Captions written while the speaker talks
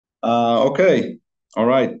Okay, all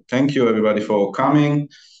right. Thank you everybody for coming.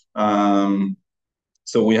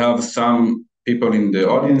 So we have some people in the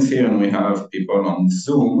audience here and we have people on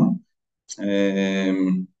Zoom.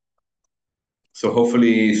 So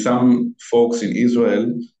hopefully some folks in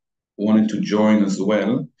Israel wanted to join as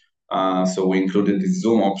well. So we included the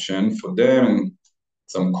Zoom option for them and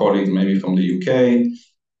some colleagues maybe from the UK.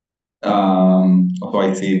 Also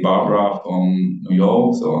I see Barbara from New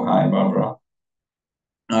York, so hi Barbara.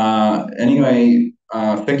 Anyway,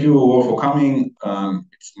 thank you all for coming.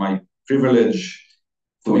 It's my privilege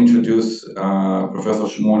to introduce Professor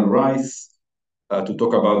Shmuel Reis to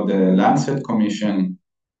talk about the Lancet Commission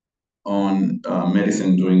on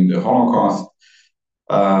medicine during the Holocaust.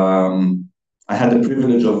 I had the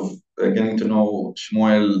privilege of getting to know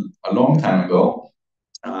Shmuel a long time ago.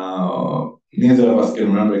 Neither of us can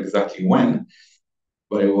remember exactly when,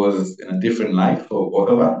 but it was in a different life for both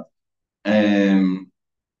of us.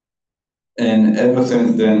 And ever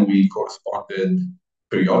since then, we corresponded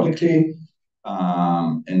periodically.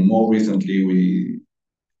 And more recently, we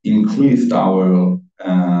increased our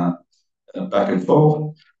back and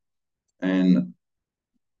forth. And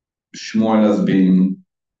Shmuel has been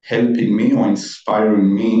helping me or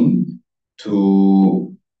inspiring me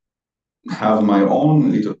to have my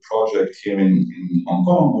own little project here in Hong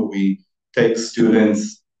Kong where we take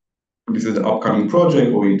students, this is the upcoming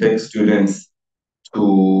project where we take students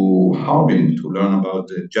to Harbin to learn about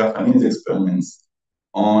the Japanese experiments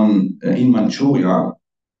in Manchuria,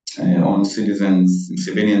 on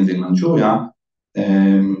civilians in Manchuria,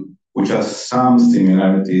 which has some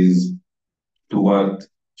similarities to what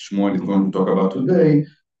Shmuel is going to talk about today,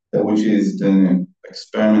 which is the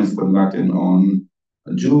experiments conducted on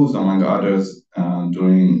Jews, among others,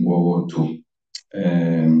 during World War II.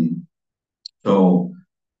 So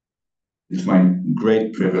it's my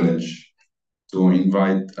great privilege to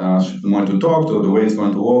invite Shmuel to talk. So the way it's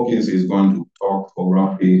going to work is he's going to talk for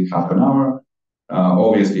roughly half an hour.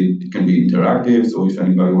 Obviously, it can be interactive, so if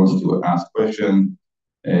anybody wants to ask questions,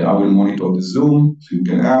 I will monitor the Zoom, so you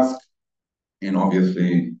can ask, and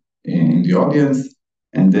obviously in the audience,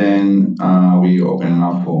 and then we open it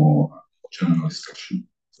up for general discussion.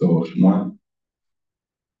 So, Shmuel.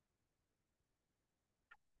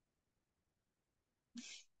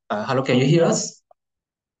 Hello, can you hear us?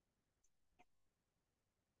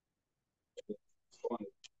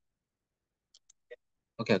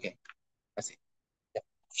 Okay. I see. Yeah.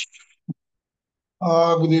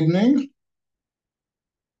 Good evening.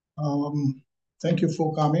 Thank you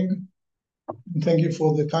for coming. And thank you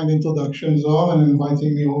for the kind introduction, Zohar, and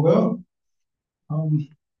inviting me over.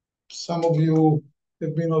 Some of you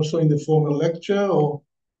have been also in the former lecture, or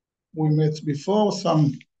we met before.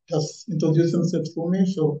 Some just introduced themselves to me,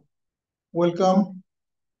 so welcome.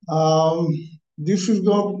 This is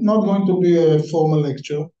not going to be a formal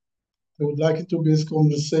lecture. I would like it to be as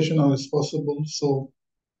conversational as possible, so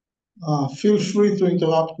feel free to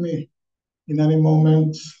interrupt me in any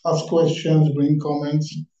moment, ask questions, bring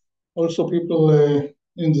comments. Also, people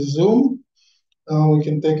in the Zoom, we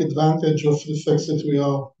can take advantage of the fact that we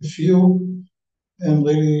are a few and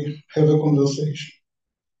really have a conversation.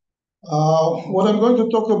 What I'm going to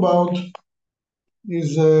talk about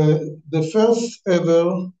is the first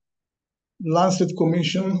ever Lancet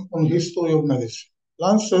Commission on History of Medicine.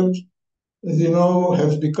 Lancet, as you know,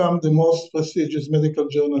 has become the most prestigious medical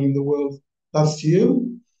journal in the world last year,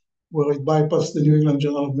 where it bypassed the New England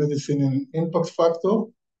Journal of Medicine in impact factor.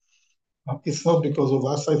 It's not because of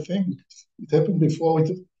us, I think. It happened before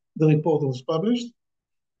the report was published.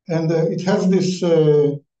 And it has this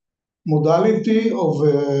modality of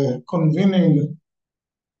convening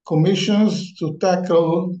commissions to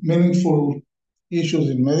tackle meaningful issues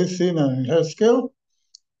in medicine and in healthcare.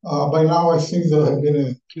 By now, I think there have been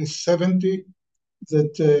at least 70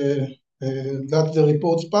 that got the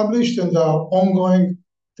reports published, and there are ongoing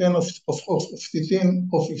 10 of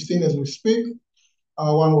 15 as we speak.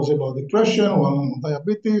 One was about depression, one on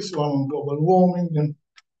diabetes, one on global warming and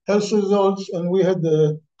health results, and we had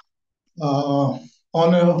the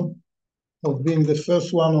honor of being the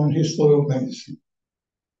first one on history of medicine.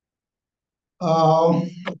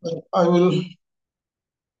 I will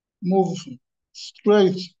move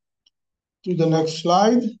straight to the next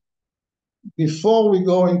slide. Before we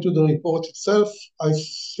go into the report itself, I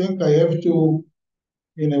think I have to,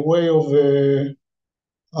 in a way of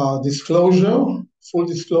disclosure, full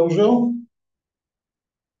disclosure.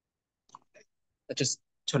 Just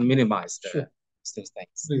to minimize the things.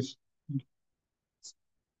 Please.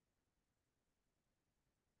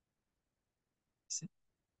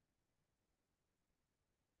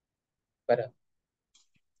 Better.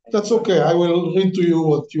 That's okay. I will read to you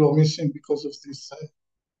what you are missing because of this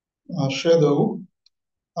shadow.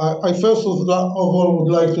 I first of all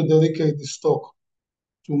would like to dedicate this talk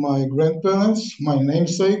to my grandparents, my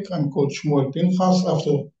namesake. I'm called Shmuel Pinchas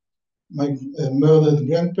after my murdered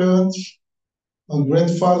grandparents, my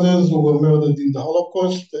grandfathers who were murdered in the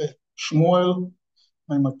Holocaust, Shmuel,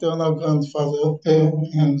 my maternal grandfather,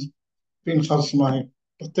 and Pinchas, my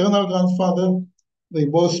paternal grandfather. They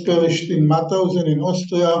both perished in Mauthausen in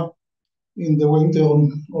Austria in the winter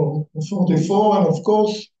of 44. And of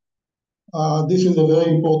course, this is a very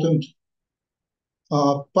important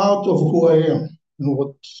part of who I am and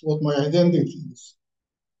what my identity is.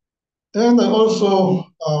 And I also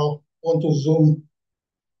want to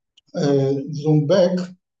zoom back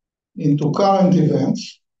into current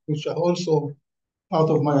events, which are also part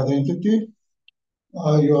of my identity.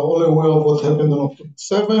 You are all aware of what happened on October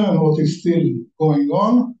 7 and what is still going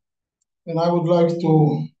on. And I would like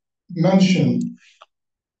to mention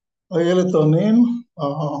Ayelet Arnin.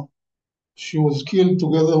 She was killed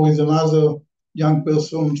together with another young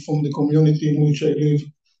person from the community in which I live,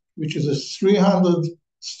 which is a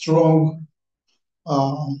 300-strong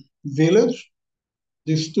village.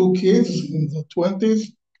 These two kids in their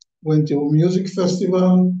 20s went to a music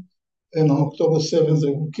festival, and on October 7th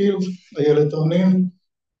they were killed, Ayelet Arnin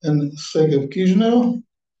and Segev Kishner.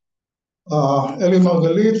 Eli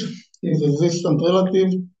Margalit is a distant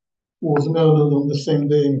relative who was murdered on the same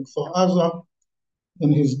day in Kfar Aza,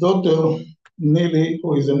 and his daughter, Nili,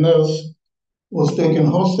 who is a nurse, was taken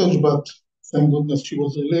hostage, but thank goodness she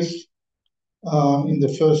was released in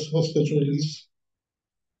the first hostage release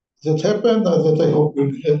that happened, that I hope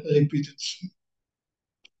will be repeated soon.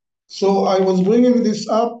 So I was bringing this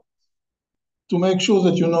up to make sure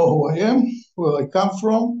that you know who I am, where I come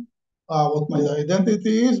from, what my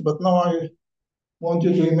identity is, but now I want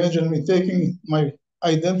you to imagine me taking my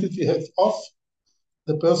identity hat off,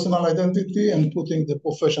 the personal identity, and putting the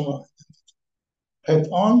professional hat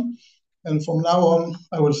on. And from now on,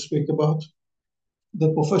 I will speak about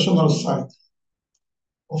the professional side.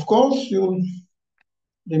 Of course, you'll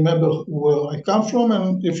remember where I come from,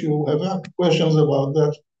 and if you have questions about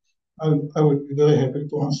that, I will be very happy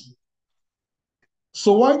to answer.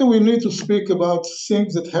 So why do we need to speak about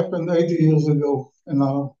things that happened 80 years ago and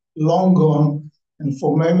are long gone and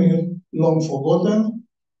for many long forgotten?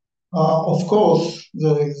 Of course,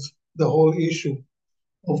 there is the whole issue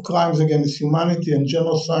of crimes against humanity and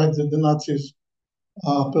genocide that the Nazis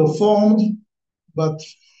performed. But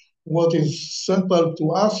what is central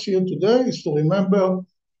to us here today is to remember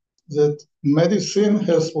that medicine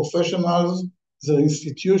has professionals, the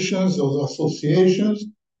institutions or the associations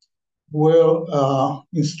were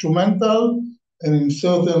instrumental and in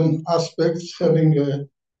certain aspects having a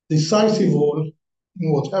decisive role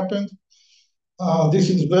in what happened. This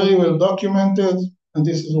is very well documented, and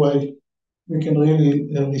this is why we can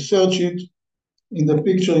really research it. In the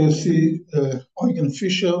picture, you see Eugen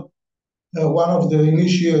Fischer, one of the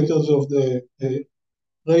initiators of the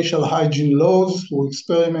racial hygiene laws, who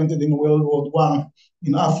experimented in World War I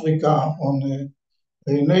in Africa on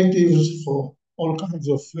natives for all kinds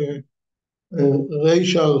of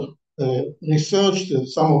racial research. That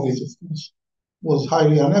some of it, of course, was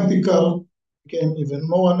highly unethical, became even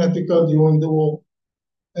more unethical during the war.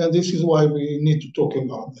 And this is why we need to talk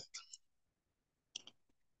about that.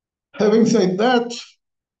 Having said that,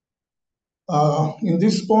 in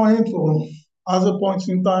this point or other points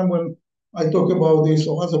in time when I talk about this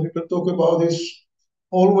or other people talk about this,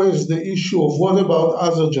 always the issue of what about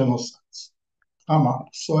other genocides come up.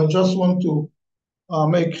 So I just want to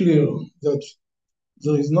make clear that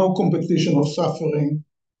there is no competition of suffering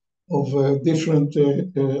of different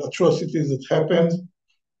atrocities that happened,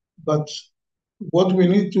 but what we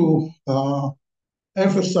need to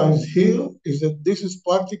emphasize here is that this is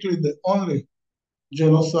practically the only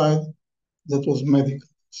genocide that was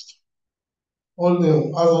medicalized. All the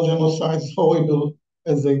other genocides, horrible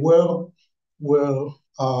as they were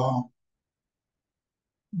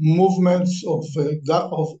movements of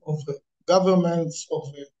governments, of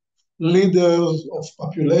leaders, of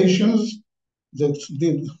populations that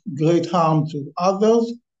did great harm to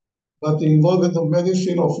others, but the involvement of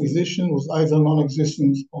medicine or physician was either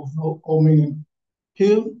non-existent or meaning.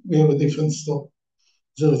 Here we have a different story.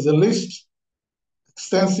 There is a list,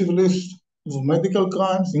 extensive list of medical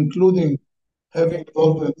crimes, including having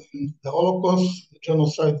involvement in the Holocaust, the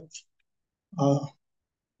genocide of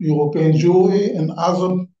European Jewry and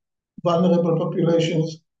other vulnerable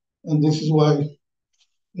populations, and this is why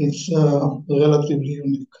it's relatively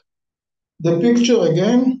unique. The picture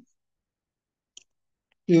again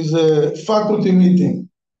is a faculty meeting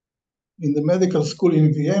in the medical school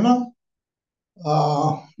in Vienna.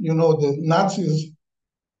 The Nazis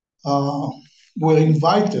were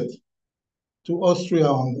invited to Austria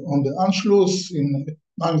on the Anschluss in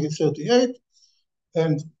 1938,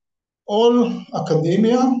 and all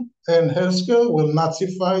academia and healthcare were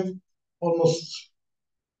Nazified almost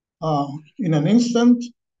in an instant.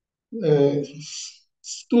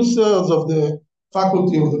 2/3 of the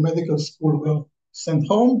faculty of the medical school were sent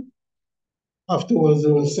home. Afterwards,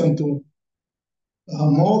 they were sent to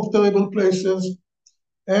more terrible places.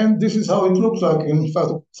 And this is how it looks like in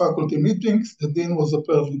faculty meetings. The dean was a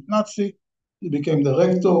perfect Nazi. He became the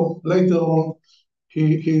rector. Later on,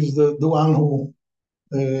 he's the one who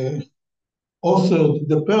authored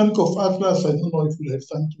the Pernikov Atlas. I don't know if we'll have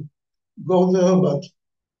time to go there, but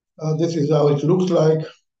this is how it looks like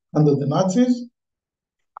under the Nazis.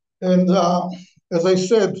 And as I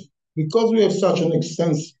said, because we have such an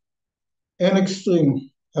extensive and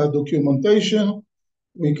extreme documentation,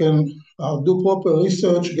 we can do proper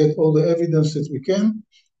research, get all the evidence that we can.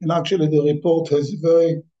 And actually, the report has a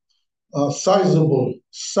very sizable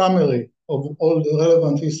summary of all the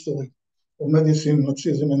relevant history of medicine,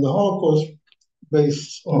 Nazism, and the Holocaust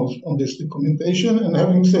based on this documentation. And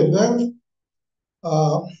having said that,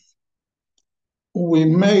 we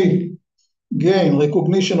may gain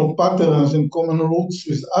recognition of patterns and common roots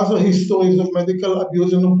with other histories of medical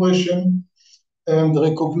abuse and oppression, and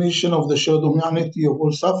recognition of the shared humanity of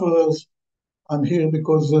all sufferers. I'm here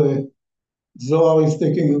because Zohar is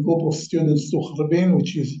taking a group of students to Harbin,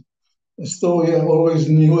 which is a story I always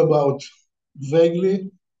knew about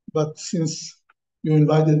vaguely, but since you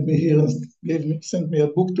invited me here and sent me a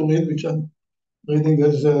book to read, which I'm reading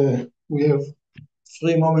as we have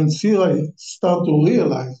 3 moments here, I start to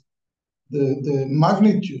realize the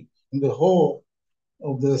magnitude and the horror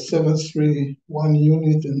of the 731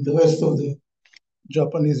 unit and the rest of the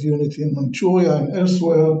Japanese unit in Manchuria and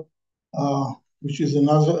elsewhere, which is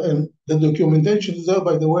another, and the documentation there,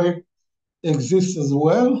 by the way, exists as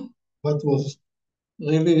well, but was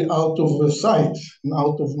really out of sight and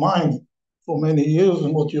out of mind for many years,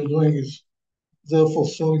 and what you're doing is therefore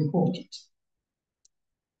so important.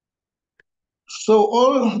 So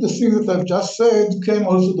all the things that I've just said came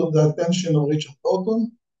also to the attention of Richard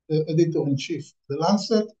Horton, the editor-in-chief of the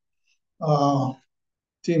Lancet.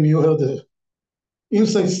 Tim, you heard the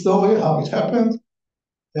inside story, how it happened.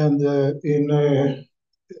 And in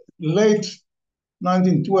late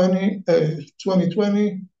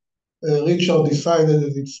 2020, Richard decided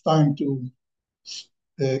that it's time to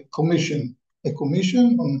commission a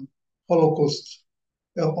commission on Holocaust,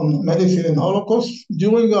 on medicine and Holocaust.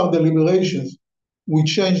 During our deliberations, we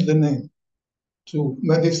changed the name to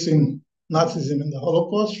Medicine, Nazism, and the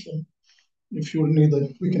Holocaust. And if you need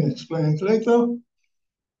it, we can explain it later.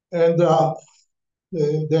 And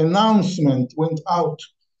the announcement went out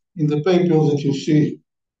in the papers that you see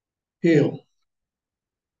here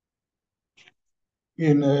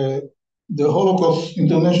in the Holocaust,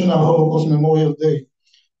 International Holocaust Memorial Day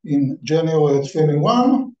in January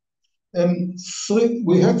 21. And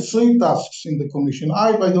we had 3 tasks in the commission.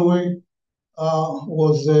 I, by the way,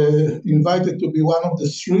 was invited to be one of the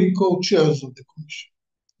 3 co-chairs of the commission.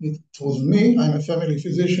 It was me. I'm a family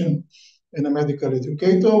physician and a medical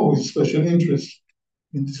educator with special interest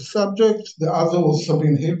in this subject. The other was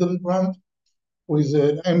Sabine Hildenbrand, who is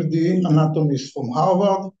an MD anatomist from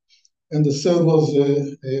Harvard. And the third was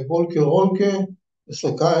Volker Rolke, a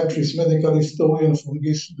psychiatrist, medical historian from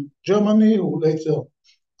Gießen, Germany, who later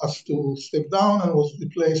asked to step down and was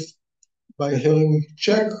replaced by Herwig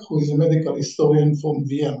Czech, who is a medical historian from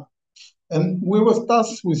Vienna. And we were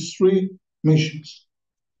tasked with 3 missions.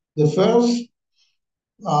 The first,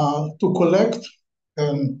 to collect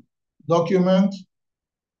and document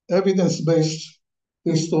evidence-based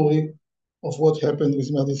history of what happened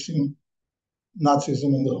with medicine,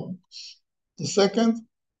 Nazism, and the Holocaust. The second,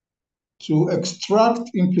 to extract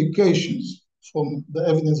implications from the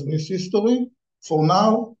evidence-based history for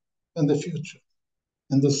now and the future.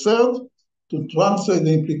 And the third, to translate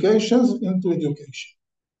the implications into education.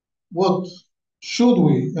 What should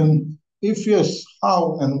we, and if yes,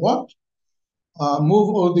 how and what, move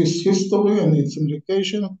all this history and its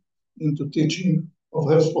implication into teaching of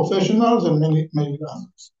health professionals and many, many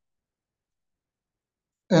others.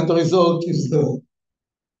 And the result is the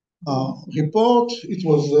report. It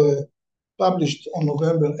was published on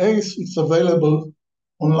November 8th. It's available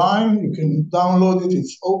online. You can download it.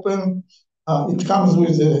 It's open. It comes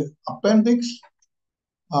with an appendix,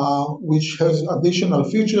 which has additional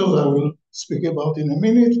features I will speak about in a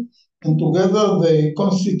minute. And together they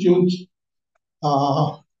constitute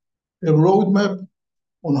a roadmap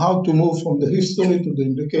on how to move from the history to the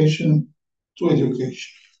implication to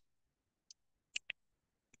education.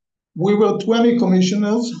 We were 20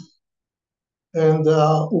 commissioners, and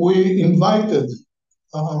we invited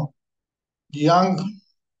young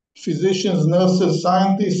physicians, nurses,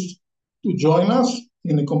 scientists to join us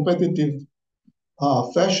in a competitive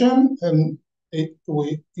fashion, and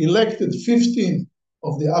we elected 15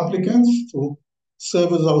 of the applicants to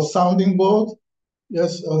serve as our sounding board.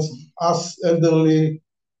 Yes, as us elderly,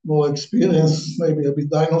 more experienced, maybe a bit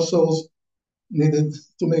dinosaurs, needed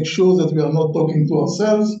to make sure that we are not talking to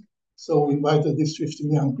ourselves. So we invited these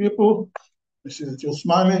 15 young people. I see that you're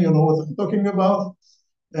smiling, you know what I'm talking about.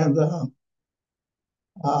 And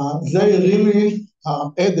they really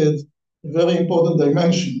added a very important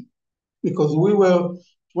dimension, because we were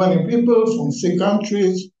 20 people from 6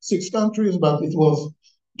 countries, but it was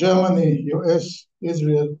Germany, US,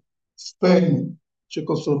 Israel, Spain,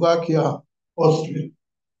 Czechoslovakia, Austria.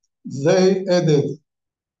 They added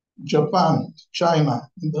Japan, China,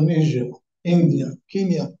 Indonesia, India,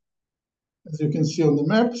 Kenya, as you can see on the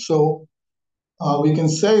map. So we can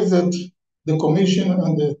say that the Commission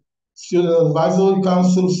and the Student Advisory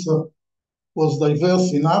Councils was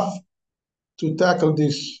diverse enough to tackle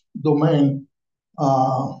this domain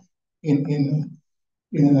in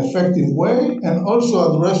an effective way, and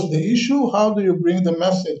also address the issue: how do you bring the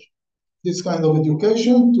message, this kind of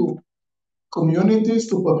education, to communities,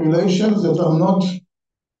 to populations that are not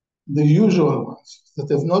the usual ones, that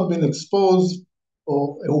have not been exposed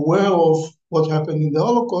or aware of what happened in the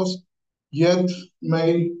Holocaust, yet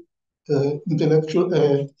may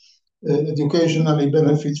educationally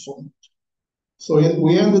benefit from it. So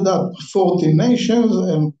we ended up 14 nations,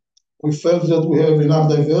 and we felt that we have enough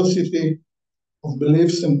diversity of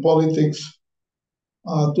beliefs and politics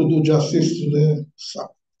to do justice to the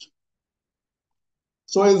subject.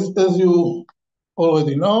 So as you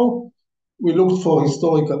already know, we looked for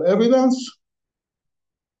historical evidence,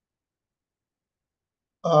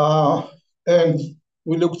 and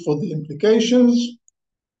we looked for the implications,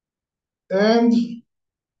 and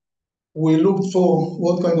we looked for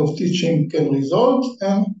what kind of teaching can result.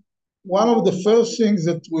 And one of the first things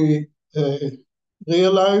that we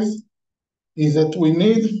realized is that we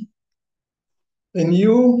need a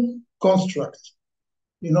new construct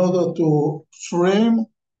in order to frame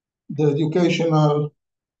the educational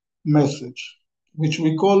message, which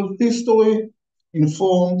we call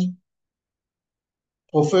history-informed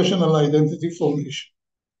professional identity formation.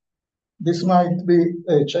 This might be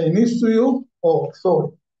Chinese to you, or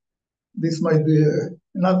sorry, this might be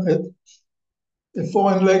not a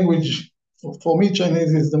foreign language. For me,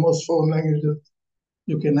 Chinese is the most foreign language that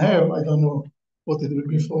you can have. I don't know what it will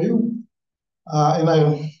be for you. And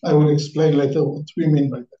I will explain later what we mean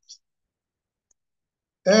by that.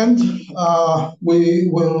 And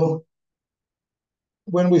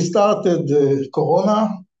when we started,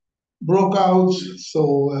 Corona broke out,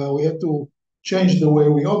 so we had to change the way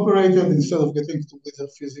we operated. Instead of getting together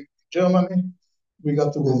physically in Germany, we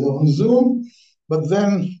got together on Zoom. But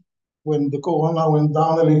then when the Corona went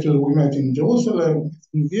down a little, we met in Jerusalem,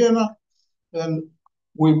 in Vienna, and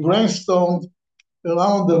we brainstormed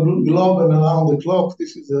around the globe and around the clock.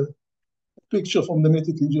 This is a picture from the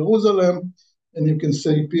meeting in Jerusalem, and you can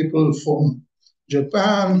see people from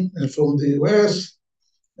Japan and from the US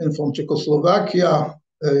and from Czechoslovakia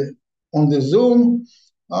on the Zoom,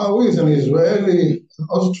 with an Israeli, an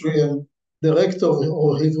Austrian director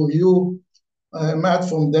or review, Matt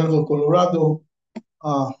from Denver, Colorado,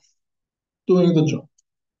 doing the job.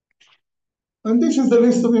 And this is the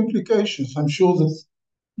list of implications. I'm sure that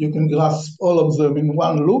you can grasp all of them in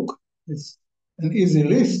one look. It's an easy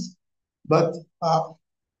list, but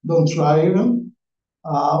don't try even.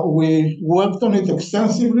 We worked on it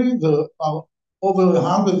extensively. There are over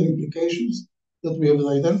 100 implications that we have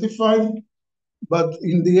identified, but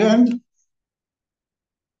in the end,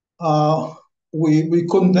 we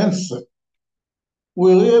condensed them.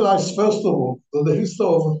 We realized, first of all, that the history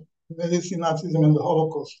of medicine, Nazism, and the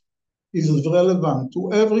Holocaust is relevant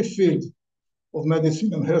to every field of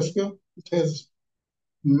medicine and healthcare. It has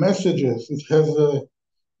messages, it has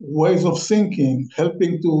ways of thinking,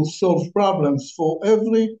 helping to solve problems for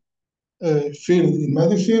every field in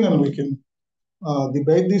medicine, and we can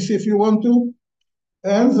debate this if you want to,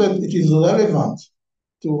 and that it is relevant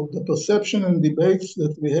to the perception and debates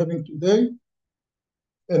that we're having today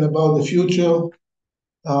and about the future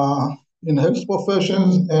in health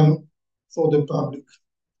professions and for the public.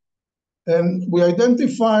 And we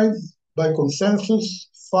identified by consensus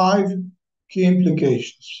 5 key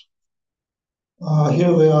implications.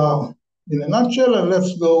 Here they are in a nutshell, and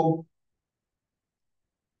let's go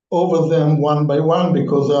over them one by one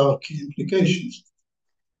because there are key implications.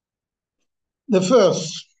 The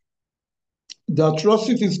first, the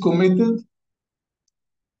atrocities committed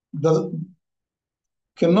that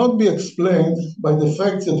cannot be explained by the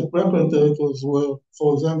fact that the perpetrators were,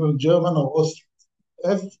 for example, German or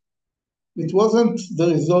Austrian. It wasn't the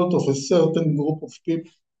result of a certain group of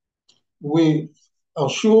people. We are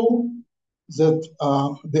sure that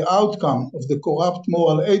the outcome of the corrupt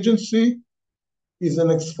moral agency is an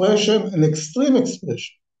expression, an extreme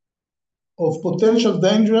expression of potential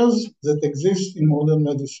dangers that exist in modern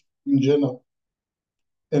medicine in general.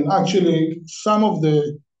 And actually, some of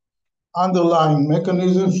the underlying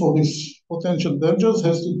mechanism for these potential dangers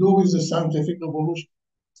has to do with the scientific revolution,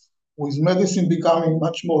 with medicine becoming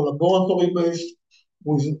much more laboratory-based,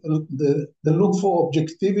 with the look for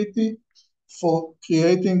objectivity, for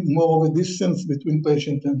creating more of a distance between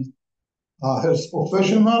patient and health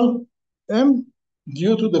professional, and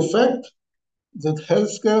due to the fact that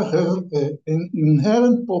healthcare has an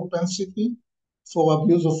inherent propensity for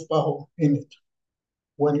abuse of power in it.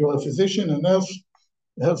 When you're a physician and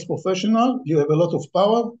health professional, you have a lot of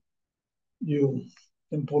power. You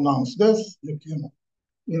can pronounce death, you can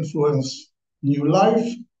influence new life,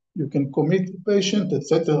 you can commit the patient,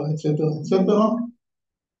 etc., etc., etc.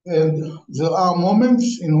 And there are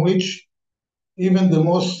moments in which even the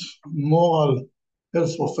most moral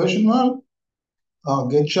health professional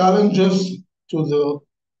get challenges to the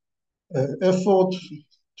effort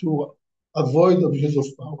to avoid abuse of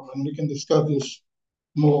power. And we can discuss this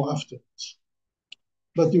more afterwards.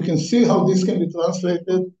 But you can see how this can be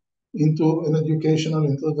translated into an educational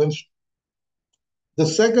intervention. The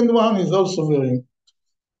second one is also very important.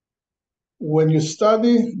 When you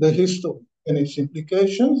study the history and its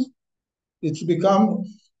implications, it's become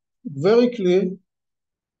very clear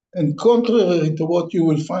and contrary to what you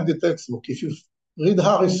will find in the textbook. If you read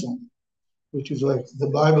Harrison, which is like the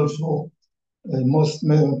Bible for most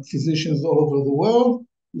physicians all over the world,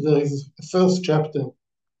 there is a first chapter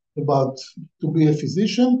about to be a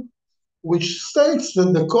physician, which states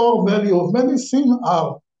that the core value of medicine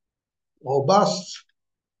are robust,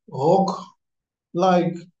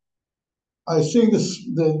 rock-like. I think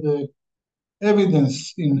the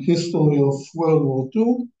evidence in history of World War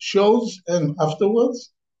II shows, and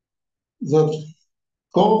afterwards, that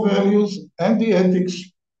core values and the ethics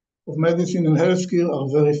of medicine and healthcare are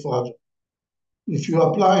very fragile. If you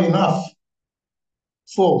apply enough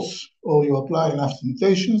force or you apply enough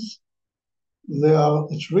temptations, they are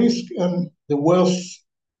at risk, and the worst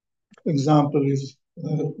example is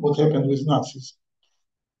what happened with Nazis.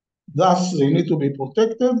 Thus, they need to be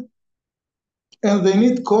protected, and they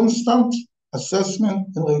need constant assessment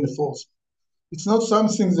and reinforcement. It's not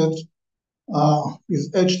something that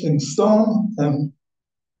is etched in stone, and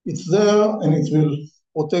it's there, and it will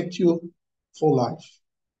protect you for life.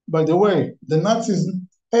 By the way, the Nazis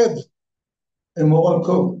had a moral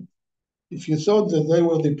code. If you thought that they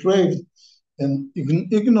were depraved and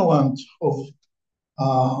ignorant of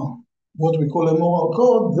what we call a moral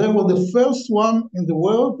code, they were the first one in the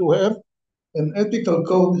world to have an ethical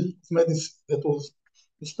code of medicine that was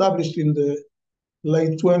established in the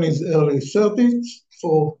late 20s, early 30s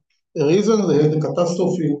for a reason. They had a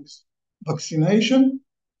catastrophe with vaccination.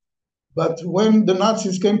 But when the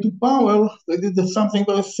Nazis came to power, they did something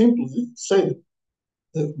very simple. They said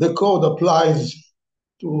the code applies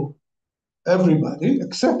to everybody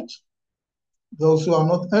except those who are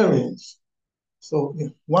not Aryans. So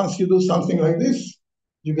once you do something like this,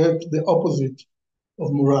 you get the opposite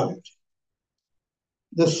of morality.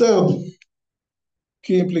 The third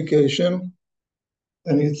key implication,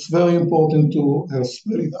 and it's very important to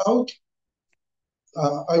spell it out,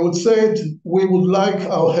 I would say we would like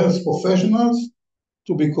our health professionals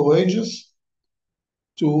to be courageous,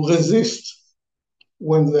 to resist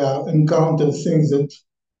when they encounter things that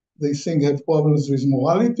they think have problems with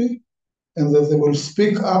morality, and that they will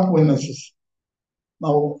speak up when necessary.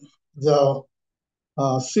 Now, there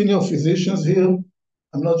are senior physicians here.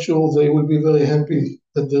 I'm not sure they will be very happy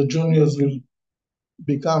that their juniors will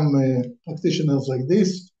become practitioners like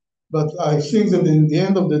this, but I think that in the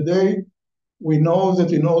end of the day, we know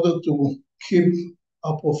that in order to keep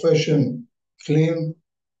our profession clean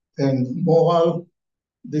and moral,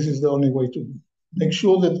 this is the only way to make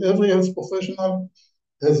sure that every health professional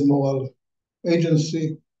has moral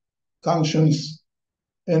agency, conscience,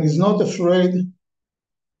 and is not afraid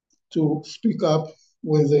to speak up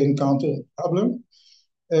when they encounter a problem.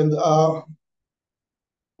 And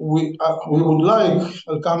we would like,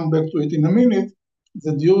 I'll come back to it in a minute,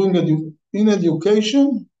 that during in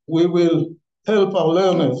education, we will help our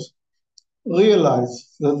learners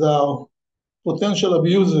realize that there are potential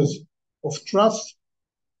abuses of trust,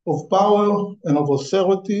 of power, and of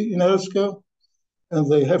authority in healthcare, and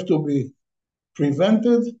they have to be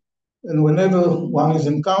prevented. And whenever one is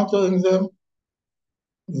encountering them,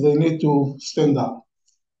 they need to stand up.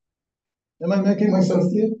 Am I making myself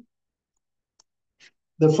clear?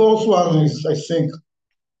 The fourth one is, I think,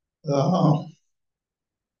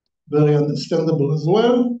 very understandable as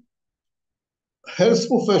well. Health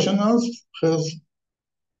professionals have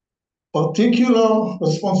particular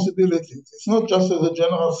responsibilities. It's not just as a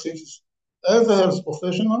general citizen, as a health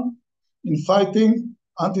professional in fighting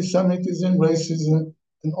anti-Semitism, racism,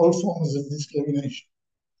 and all forms of discrimination.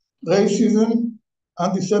 Racism,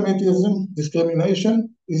 anti-Semitism,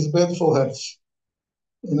 discrimination is bad for health.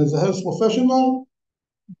 And as a health professional,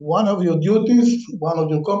 one of your duties, one of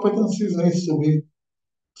your competencies needs to be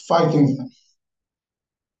fighting them.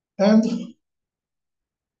 And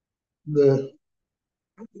the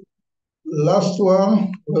last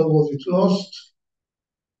one, where was it lost?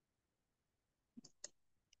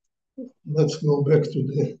 Let's go back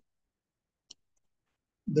to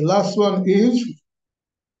the last one is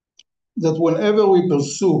that whenever we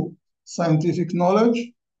pursue scientific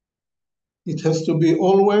knowledge, it has to be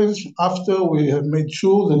always after we have made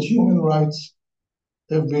sure that human rights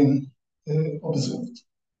have been observed.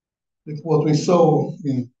 Like what we saw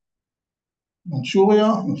in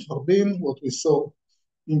Manchuria, in Harbin, what we saw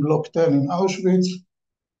in Block 10 in Auschwitz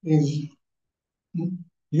is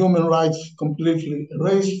human rights completely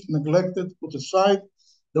erased, neglected, put aside,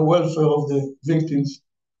 the welfare of the victims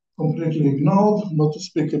completely ignored, not to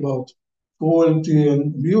speak about cruelty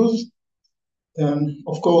and abuse. And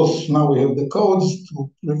of course, now we have the codes to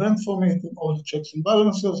prevent from it and all the checks and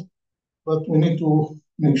balances, but we need to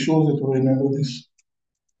make sure that we remember this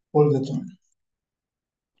all the time.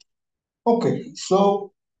 Okay,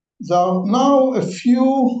 so there are now a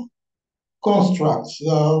few constructs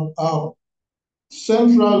that are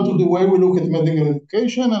central to the way we look at medical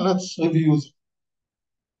education, and let's review them.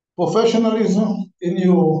 Professionalism in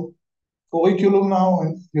your curriculum now,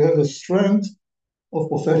 and you have a strength of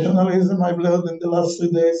professionalism I've learned in the last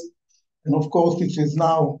 3 days. And of course, it is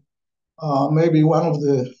now maybe one of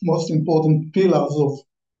the most important pillars of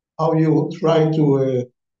how you try to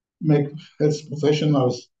make health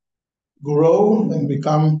professionals grow and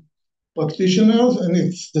become practitioners. And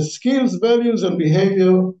it's the skills, values, and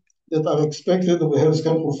behavior that are expected of a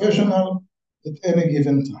healthcare professional at any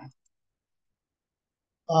given time.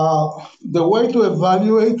 The way to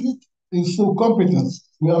evaluate it is through competence.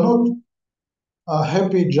 We are not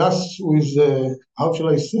happy just with, how shall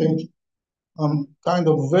I say it, kind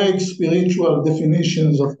of vague spiritual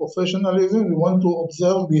definitions of professionalism. We want to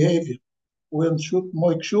observe behavior. We should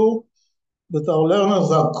make sure that our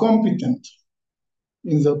learners are competent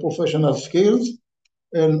in their professional skills.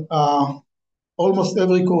 And almost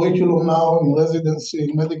every curriculum now in residency,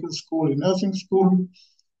 in medical school, in nursing school,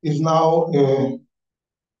 is now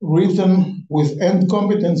written with end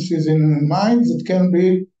competencies in mind that can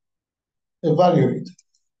be evaluated.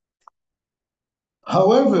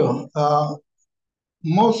 However,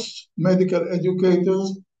 most medical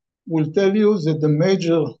educators will tell you that the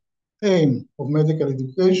major aim of medical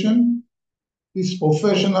education is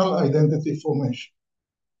professional identity formation.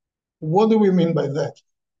 What do we mean by that?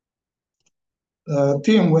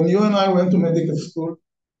 Tim, when you and I went to medical school,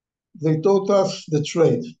 they taught us the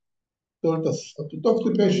trade, taught us how to talk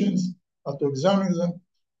to patients, how to examine them,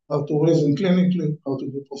 how to reason clinically, how to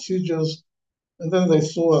do procedures. And then they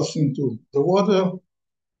threw us into the water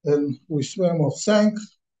and we swam or sank,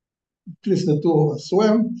 at least the two of us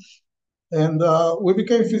swam, and we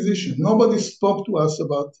became physicians. Nobody spoke to us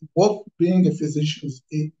about what being a physician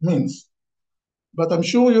means. But I'm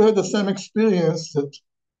sure you had the same experience that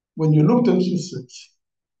when you looked at yourself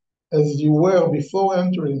as you were before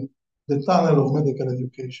entering the tunnel of medical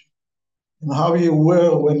education, and how you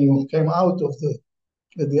were when you came out of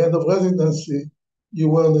at the end of residency, you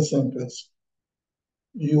were the same person.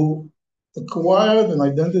 You acquired an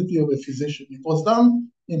identity of a physician. It was done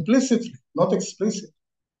implicitly, not explicitly.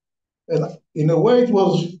 And in a way, it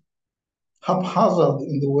was haphazard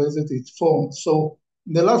in the way that it formed. So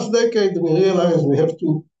in the last decade, we realized we have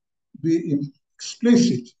to be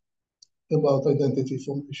explicit about identity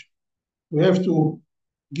formation. We have to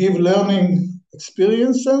give learning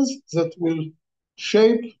experiences that will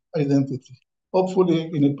shape identity, hopefully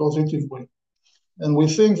in a positive way. And we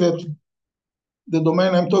think that the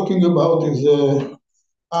domain I'm talking about is an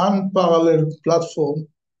unparalleled platform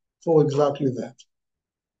for exactly that.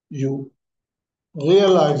 You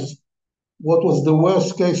realize what was the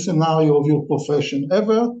worst case scenario of your profession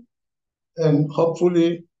ever, and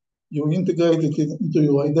hopefully you integrate it into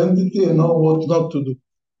your identity and know what not to do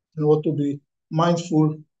and what to be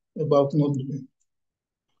mindful about not doing.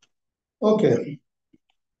 Okay,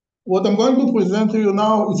 What I'm going to present to you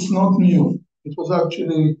now, it's not new. It was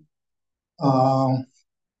actually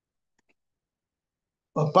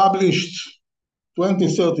published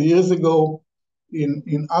 20, 30 years ago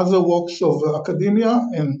in other works of academia,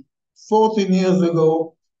 and 14 years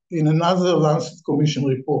ago in another Lancet Commission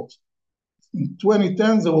report. In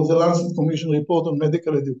 2010, there was a Lancet Commission report on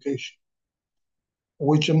medical education,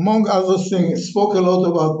 which among other things spoke a lot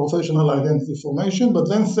about professional identity formation, but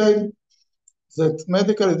then said that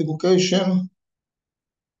medical education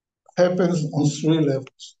happens on 3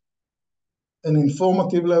 levels: an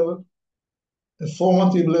informative level, a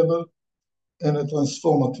formative level, and a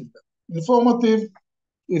transformative level. Informative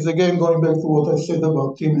is, again, going back to what I said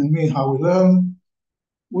about Tim and me, how we learn.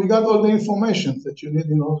 We got all the information that you need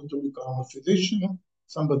in order to become a physician.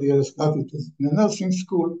 Somebody else got it in a nursing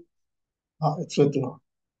school, etc.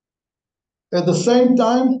 At the same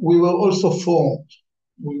time, we were also formed.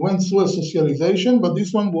 We went through a socialization, but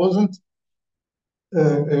this one wasn't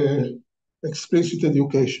explicit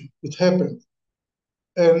education. It happened.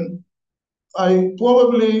 And I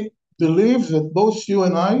probably believe that both you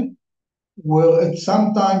and I were at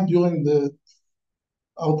some time during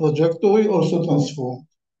our trajectory also transformed.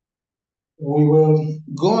 We were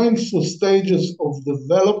going through stages of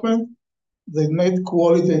development that made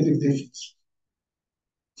qualitative difference.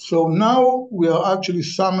 So now we are actually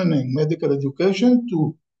summoning medical education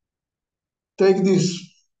to take this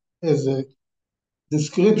as a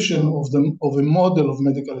description of a model of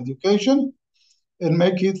medical education and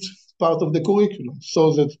make it part of the curriculum,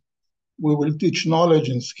 so that we will teach knowledge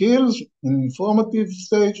and skills in an informative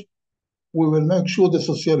stage. We will make sure the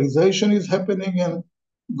socialization is happening and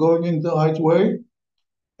going in the right way.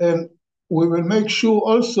 And we will make sure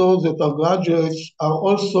also that our graduates are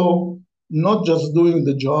also not just doing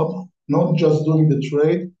the job, not just doing the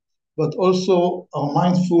trade, but also are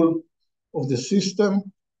mindful of the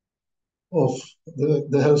system, of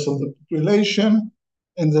the health of the population,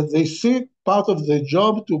 and that they see part of their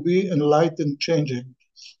job to be enlightened change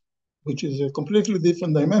agents, which is a completely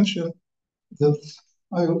different dimension that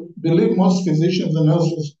I believe most physicians and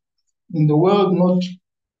nurses in the world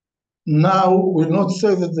now will not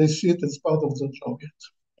say that they see it as part of their job yet.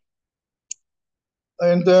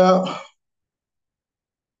 And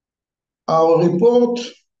our report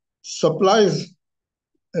supplies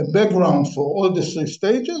a background for all the 3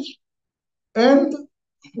 stages, and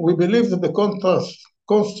we believe that the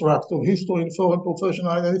construct of history, informed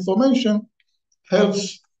professional identity formation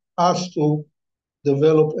helps us to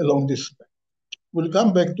develop along this way. We'll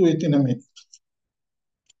come back to it in a minute.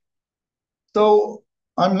 So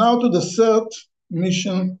I'm now to the 3rd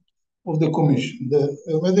mission of the commission, the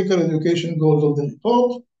medical education goals of the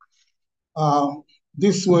report.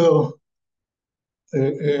 These were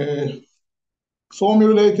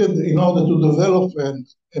formulated in order to develop an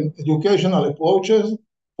educational approaches,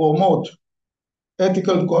 promote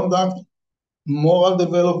ethical conduct, moral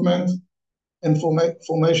development, and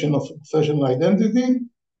formation of professional identity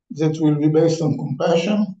that will be based on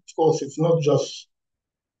compassion. Of course, it's not just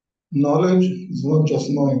knowledge, it's not just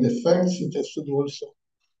knowing the facts, it has to do also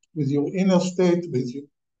with your inner state, with your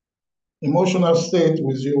emotional state,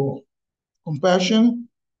 with your compassion.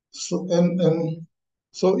 So,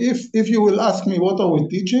 so if you will ask me, what are we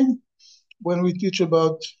teaching? When we teach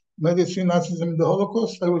about medicine, Nazism, and the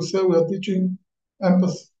Holocaust, I will say we are teaching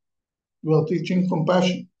empathy. We are teaching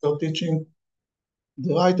compassion. We are teaching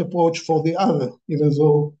the right approach for the other, even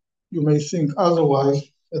though you may think otherwise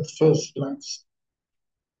at first glance.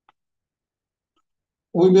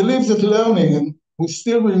 We believe that learning, and we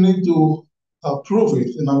still will need to prove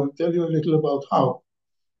it, and I will tell you a little about how,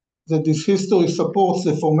 that this history supports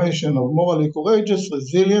the formation of morally courageous,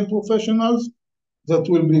 resilient professionals that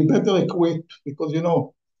will be better equipped, because, you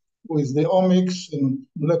know, with the omics and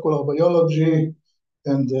molecular biology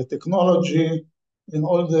and the technology and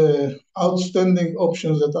all the outstanding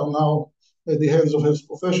options that are now at the hands of health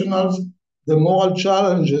professionals, the moral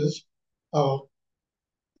challenges are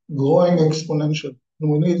growing exponentially. And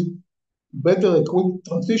we need better equipped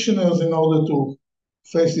practitioners in order to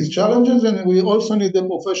face these challenges. And we also need a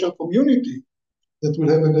professional community that will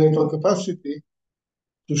have a greater capacity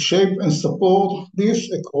to shape and support this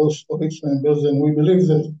across all its members. And we believe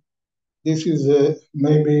that this is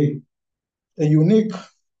maybe a unique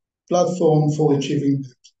platform for achieving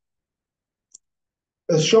that.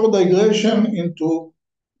 A short digression into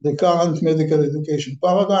the current medical education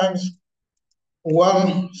paradigms.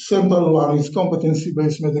 One central one is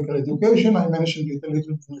competency-based medical education. I mentioned it a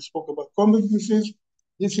little when I spoke about competencies.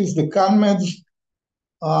 This is the CanMEDS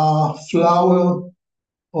flower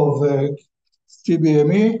of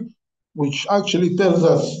TBME, which actually tells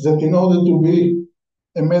us that in order to be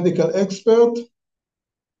a medical expert.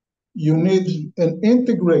 You need an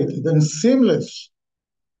integrated and seamless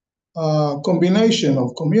combination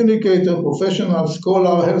of communicator, professional,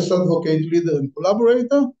 scholar, health advocate, leader, and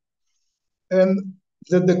collaborator, and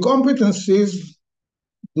that the competencies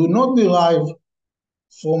do not derive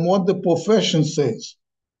from what the profession says,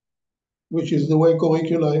 which is the way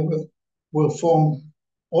curricula were formed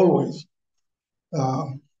always.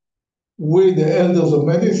 We, the elders of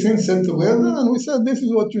medicine, sat together and we said, this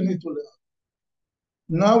is what you need to learn.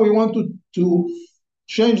 Now we want to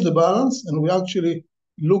change the balance, and we actually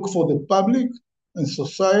look for the public and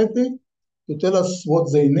society to tell us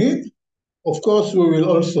what they need. Of course, we will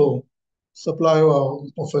also supply our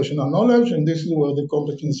professional knowledge, and this is where the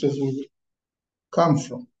competences will come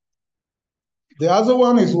from. The other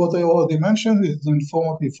one is what I already mentioned, is the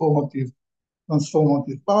informative, formative,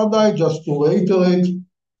 transformative paradigm. Just to reiterate,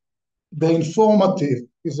 the informative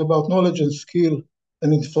is about knowledge and skill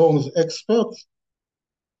and informs experts.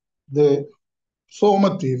 The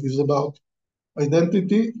formative is about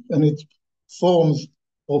identity and it forms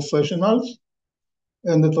professionals.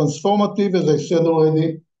 And the transformative, as I said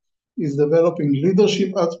already, is developing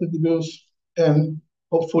leadership attributes and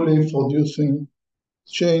hopefully producing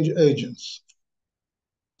change agents.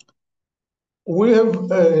 We have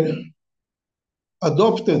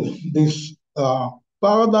adopted these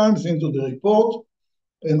paradigms into the report,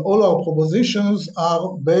 and all our propositions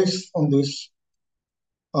are based on these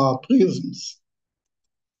prisms.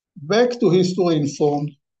 Back to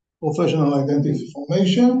history-informed professional identity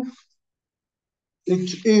formation.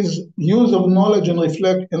 It is use of knowledge and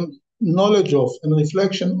knowledge of and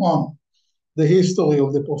reflection on the history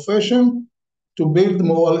of the profession to build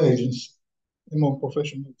moral agency among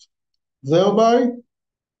professionals, thereby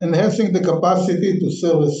enhancing the capacity to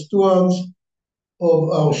serve as stewards of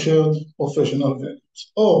our shared professional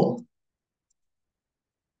values. Or,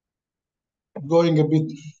 going a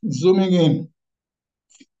bit, zooming in,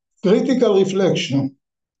 critical reflection.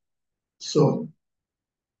 So,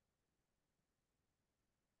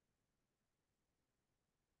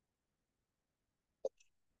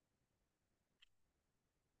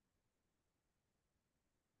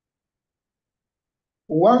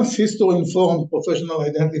 once history-informed professional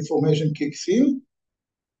identity formation kicks in,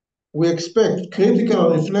 we expect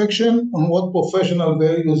critical reflection on what professional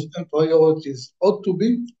values and priorities ought to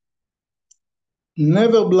be,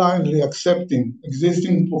 never blindly accepting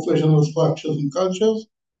existing professional structures and cultures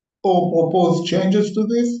or propose changes to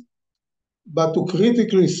this, but to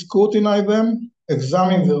critically scrutinize them,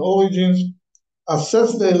 examine their origins,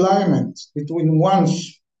 assess the alignment between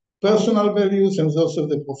one's personal values and those of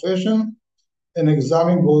the profession, and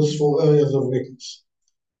examine both for areas of weakness.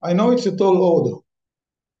 I know it's a tall order,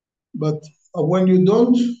 but when you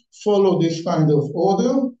don't follow this kind of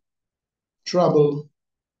order, trouble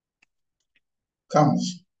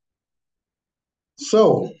comes.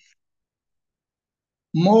 So,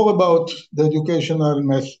 more about the educational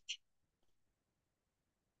message.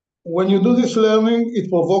 When you do this learning, it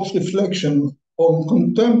provokes reflection on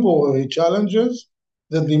contemporary challenges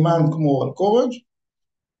that demand moral courage,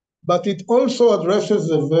 but it also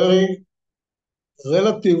addresses a very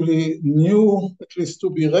relatively new, at least to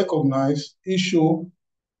be recognized, issue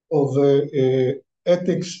of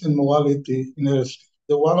ethics and morality in health,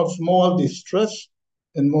 the one of moral distress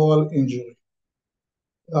and moral injury.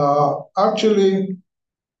 Actually,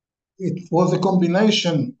 it was a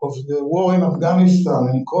combination of the war in Afghanistan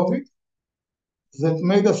and COVID that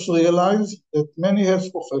made us realize that many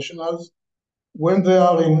health professionals, when they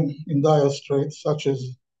are in dire straits, such as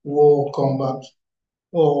war, combat,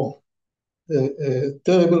 or a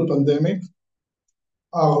terrible pandemic,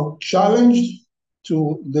 are challenged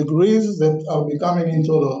to degrees that are becoming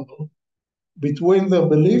intolerable between their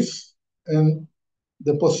beliefs and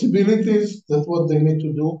the possibilities that what they need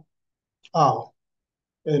to do are.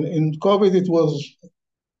 And in COVID, it was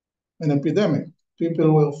an epidemic.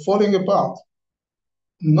 People were falling apart,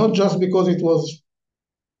 not just because it was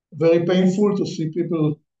very painful to see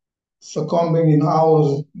people succumbing in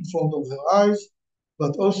hours in front of their eyes,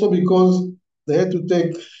 but also because they had to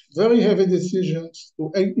take very heavy decisions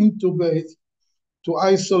to intubate, to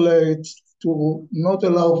isolate, to not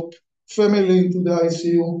allow family into the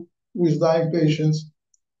ICU with dying patients.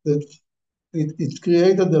 That it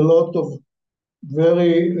created a lot of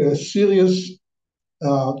very serious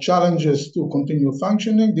challenges to continue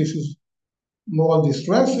functioning. This is moral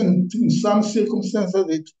distress, and in some circumstances,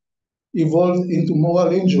 it evolved into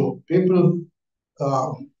moral injury. People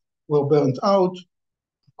were burnt out,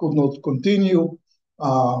 could not continue.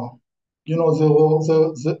 We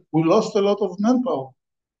lost a lot of manpower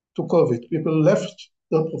to COVID. People left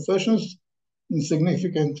their professions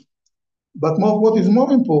insignificant. But what is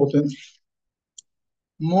more important,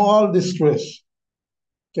 moral distress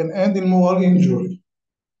can end in moral injury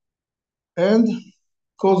and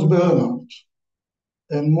cause burnout.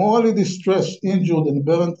 And morally distressed, injured, and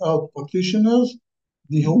burnt out practitioners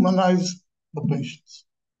dehumanize the patients.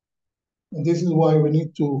 And this is why we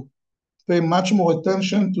need to pay much more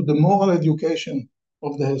attention to the moral education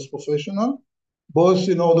of the health professional, both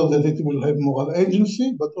in order that it will have moral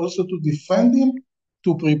agency, but also to defend him,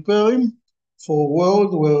 to prepare him for a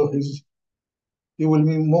world where he will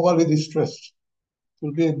be morally distressed. It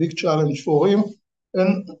will be a big challenge for him.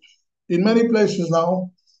 And in many places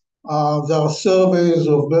now, there are surveys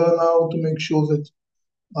of burnout to make sure that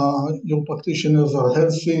your practitioners are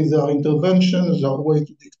healthy, there are interventions, there are ways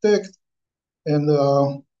to detect, and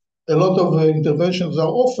a lot of interventions are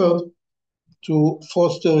offered to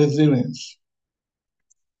foster resilience.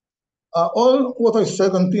 All what I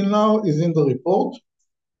said until now is in the report,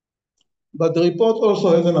 but the report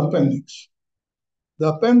also has an appendix. The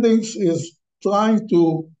appendix is trying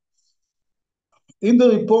to, in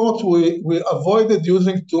the report, we avoided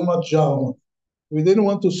using too much jargon. We didn't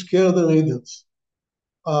want to scare the readers.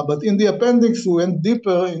 But in the appendix, we went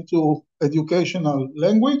deeper into educational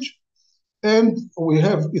language, and we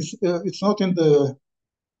have, it's not in the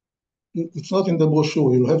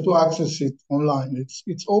brochure. You'll have to access it online.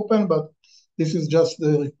 It's open, but this is just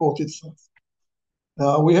the report itself.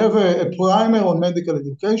 We have a primer on medical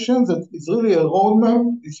education that is really a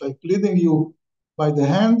roadmap. It's like leading you by the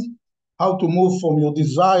hand, how to move from your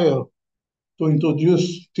desire to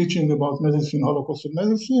introduce teaching about medicine, Holocaust and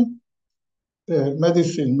medicine,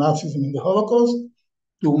 Nazism and the Holocaust,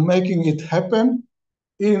 to making it happen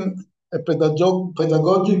in a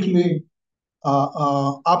pedagogically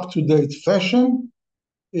up-to-date fashion,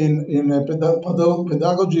 in a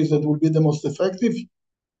pedagogy that will be the most effective.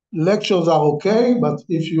 Lectures are okay, but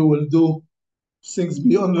if you will do things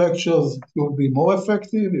beyond lectures, you will be more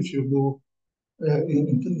effective. If you do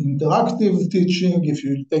interactive teaching, if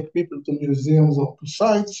you take people to museums or to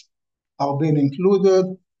sites, are being included.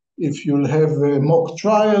 If you'll have mock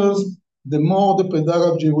trials, the more the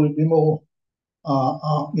pedagogy will be more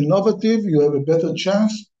innovative, you have a better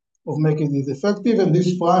chance of making it effective. And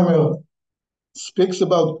this primer speaks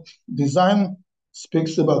about design,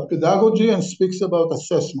 speaks about pedagogy, and speaks about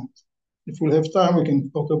assessment. If we'll have time, we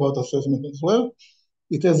can talk about assessment as well.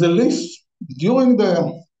 It has a list in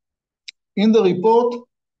the report,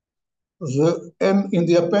 and in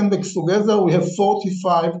the appendix together, we have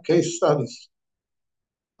 45 case studies,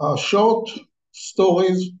 short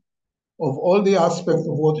stories of all the aspects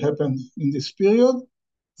of what happened in this period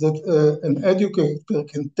that an educator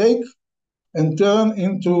can take and turn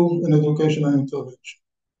into an educational intervention.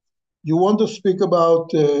 You want to speak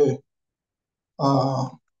about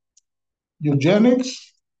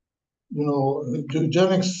eugenics? You know,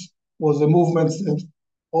 eugenics was a movement that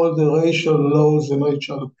all the racial laws and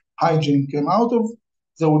racial hygiene came out of.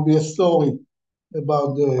 There will be a story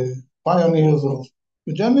about the pioneers of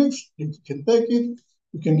eugenics. You can take it,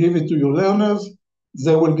 you can give it to your learners.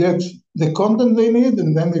 They will get the content they need,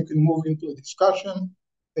 and then they can move into a discussion,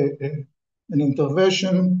 an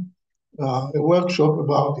intervention, a workshop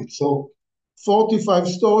about it. So 45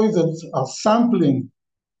 stories that are sampling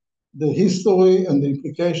the history and the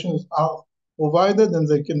implications are provided, and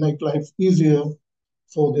they can make life easier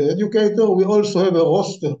for the educator. We also have a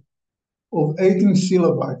roster of 18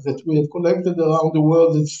 syllabi that we have collected around the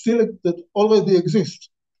world that already exist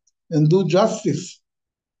and do justice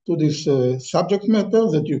to this subject matter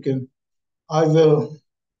that you can either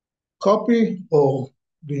copy or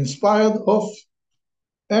be inspired of.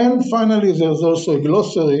 And finally, there's also a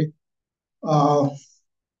glossary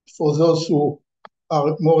for those who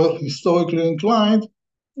are more historically inclined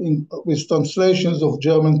with translations of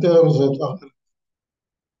German terms that are.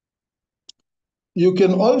 You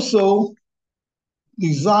can also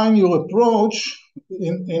design your approach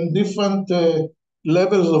in different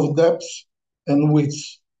levels of depth and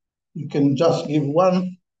width. You can just give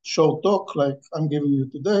one short talk like I'm giving you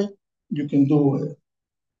today. You can do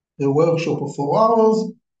a workshop of 4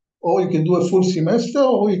 hours, or you can do a full semester,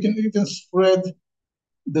 or you can even spread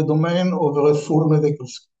the domain over a full medical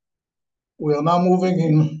school. We are now moving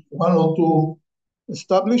in 1 or 2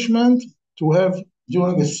 establishments to have,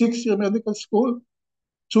 during a 6-year medical school,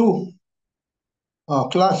 2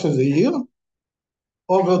 classes a year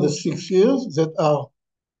over the 6 years that are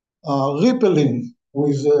rippling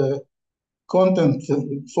with content.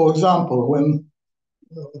 For example, when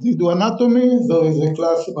you do anatomy, there is a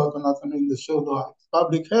class about anatomy in the third right.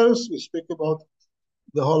 Public health, we speak about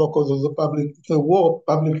the Holocaust as the war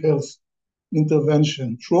public health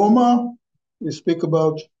intervention. Trauma, we speak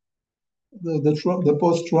about the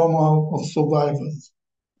post-trauma of survivors.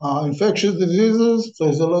 Infectious diseases,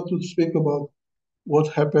 there's a lot to speak about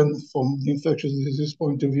what happened from the infectious disease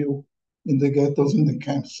point of view in the ghettos and the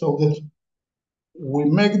camps, so that we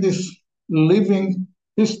make this living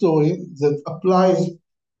history that applies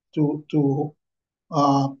to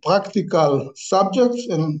practical subjects,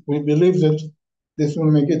 and we believe that this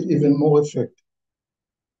will make it even more effective.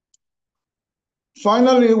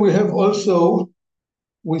 Finally, we have also,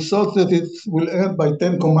 we thought that it will end by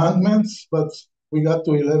 10 commandments, but we got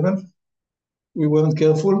to 11. We weren't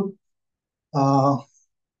careful.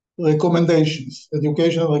 Recommendations,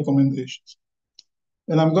 educational recommendations.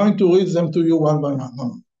 And I'm going to read them to you one by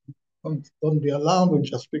one. Don't be alarmed, we'll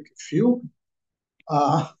just pick a few.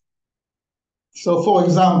 So for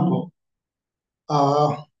example,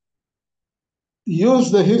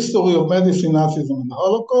 use the history of medicine, Nazism, and the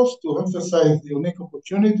Holocaust to emphasize the unique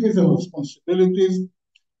opportunities and responsibilities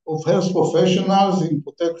of health professionals in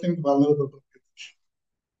protecting vulnerable population.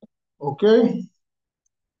 Okay?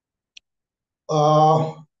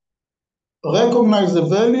 Recognize the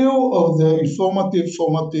value of the informative,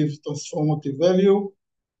 formative, transformative value,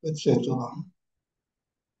 etc.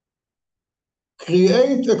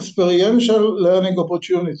 Create experiential learning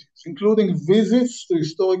opportunities, including visits to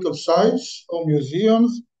historical sites or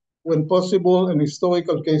museums, when possible, and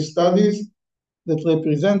historical case studies that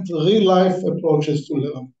represent real-life approaches to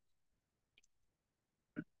learning.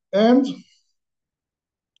 And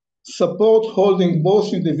support holding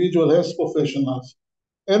both individual health professionals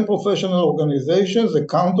and professional organizations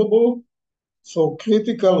accountable for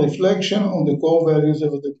critical reflection on the core values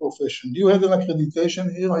of the profession. You had an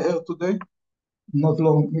accreditation here, I heard today, not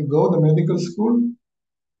long ago, the medical school.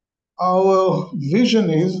 Our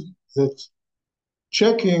vision is that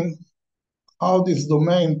checking how this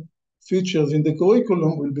domain features in the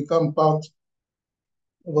curriculum will become part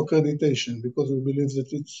of accreditation, because we believe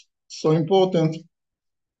that it's so important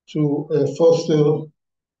to foster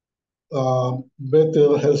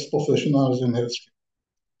better health professionals in healthcare.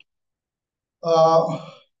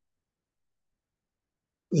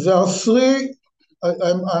 There are three,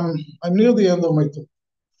 I'm near the end of my talk.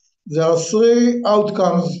 There are three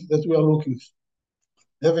outcomes that we are looking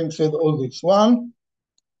for. Having said all this, one,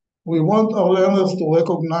 we want our learners to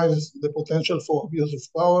recognize the potential for abuse of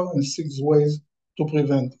power and seek ways to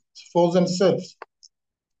prevent it for themselves.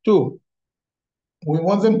 Two, we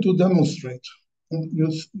want them to demonstrate.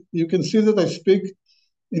 You can see that I speak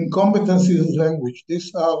in competencies language.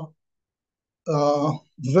 These are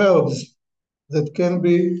verbs that can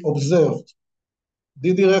be observed.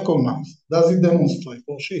 Did he recognize? Does he demonstrate,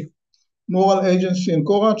 or she? Moral agency and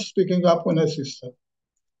courage, speaking up when necessary.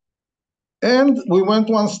 And we went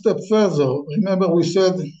one step further. Remember, we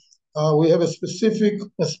said we have a specific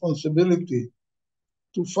responsibility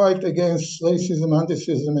to fight against racism,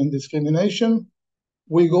 anti-Semitism, and discrimination.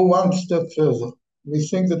 We go one step further. We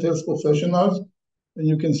think that health professionals, and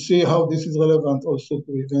you can see how this is relevant also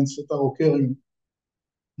to events that are occurring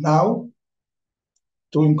now,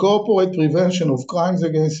 to incorporate prevention of crimes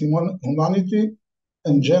against humanity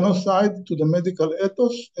and genocide to the medical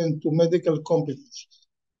ethos and to medical competencies.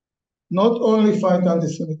 Not only fight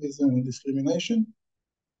anti-Semitism and discrimination,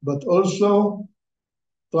 but also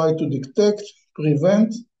try to detect,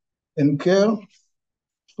 prevent, and care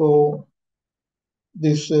for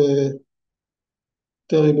these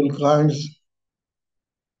terrible crimes,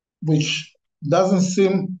 which doesn't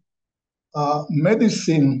seem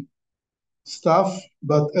medicine stuff,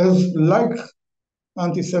 but as like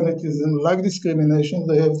anti-Semitism, like discrimination,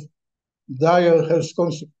 they have dire health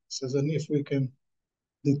consequences. And if we can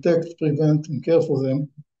detect, prevent, and care for them,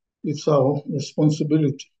 it's our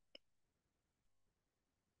responsibility.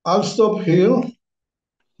 I'll stop here.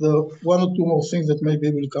 There are one or two more things that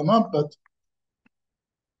maybe will come up, but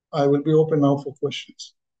I will be open now for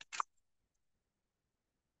questions.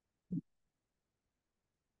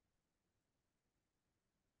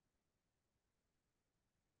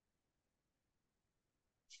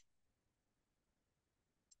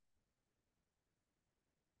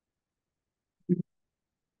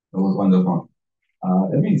 That was wonderful.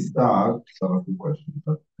 Let me start with two questions,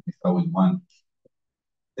 but let me start with one.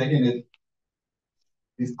 Taking it,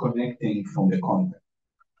 disconnecting from the content.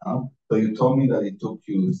 So you told me that it took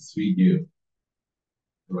you 3 years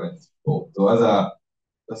to write this book. So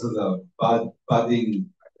this is a budding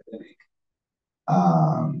academic,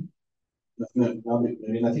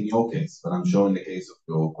 maybe not in your case, but I'm sure in the case of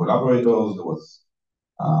your collaborators, there was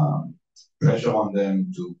pressure on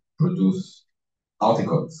them to produce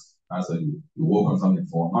articles. So you work on something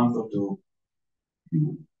for a month or two,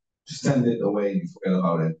 you send it away, you forget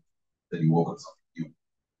about it. that you work on something new.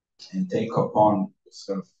 And take upon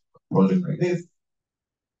yourself a project like this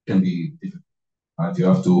can be difficult, right? You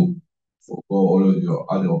have to forego all of your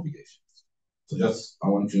other obligations. So just, I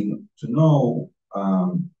want you to know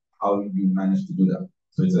how you manage to do that.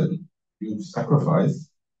 So it's a huge sacrifice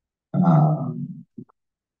on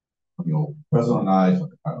your personal life,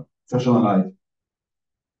 or professional life.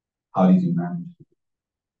 How did you manage?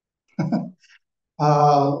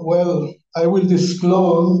 Well, I will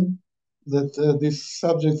disclose that this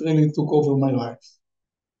subject really took over my life.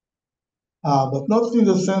 But not in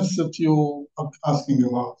the sense that you are asking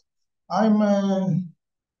about. I'm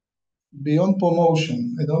beyond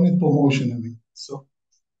promotion. I don't need promotion anymore. So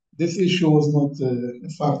this issue was not a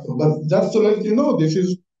factor. But just to let you know, this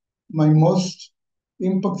is my most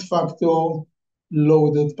impact factor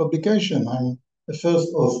loaded publication. I'm the first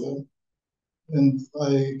author. And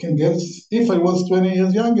I can get, if I was 20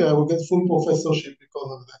 years younger, I would get full professorship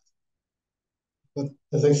because of that. But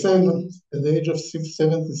as I said, at the age of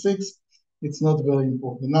 76, it's not very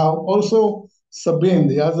important. Now, also, Sabine,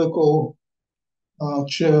 the other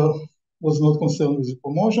co-chair, was not concerned with the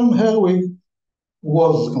promotion. Herwig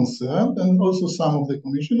was concerned, and also some of the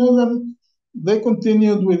commissioners, and they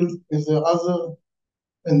continued with their other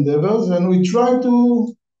endeavors, and we tried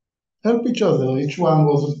to help each other. Each one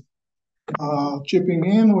was chipping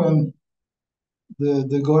in when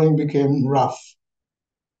the going became rough.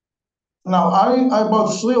 Now,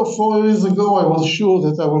 about 3 or 4 years ago, I was sure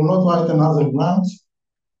that I will not write another grant,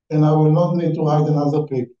 and I will not need to write another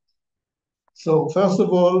paper. So first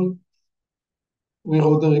of all, we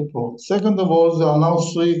wrote the report. Second of all, there are now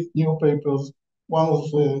 3 new papers. One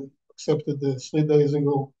was accepted 3 days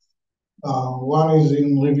ago. One is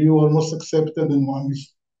in review, almost accepted, and one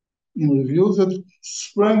is in review that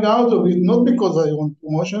sprang out of it, not because I want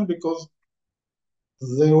promotion, because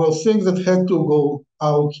they were things that had to go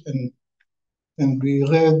out and be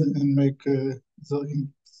read and make the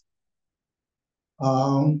impact.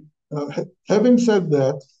 Having said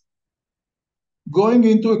that, going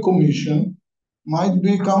into a commission might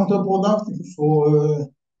be counterproductive for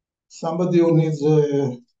somebody who needs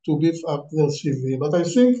to beef up their CV. But I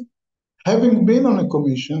think having been on a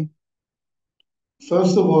commission,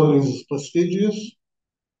 first of all, is prestigious.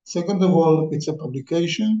 Second of all, it's a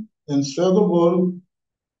publication. And third of all,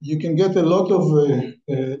 you can get a lot of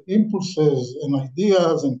impulses and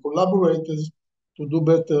ideas and collaborators to do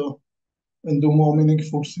better and do more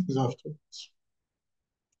meaningful things afterwards.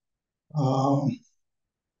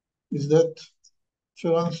 Is that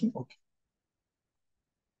fair answer? Okay.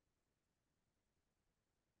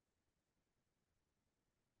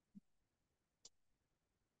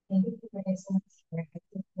 Thank you for your excellent sharing. I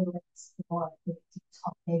think we'll explore the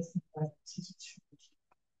topics of teaching strategy.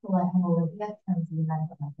 So I have Olivia from the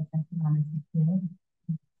United African Management Community.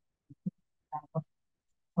 Of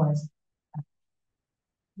course,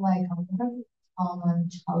 like one of the common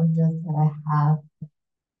challenges that I have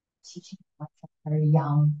teaching a very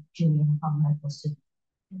young junior medical student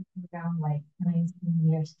around like 19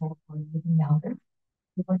 years old or even younger.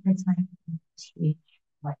 What you're trying to teach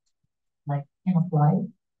like in of life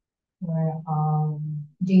where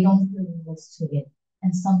they don't really listen to it.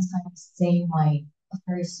 And sometimes they might, a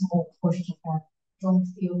very small portion of them don't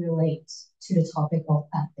feel relate to the topic of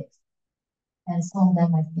ethics. And some of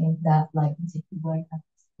them, I think that like if you learn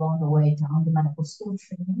ethics along the way down the medical school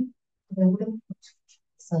training, they wouldn't put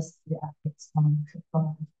access to the ethics from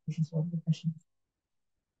education or professions.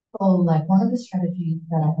 So like one of the strategies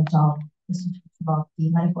that I adopt is to talk about the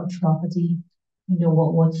medical atrocity,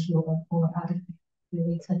 World War II or other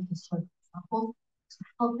related historical example to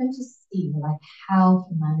help them to see like how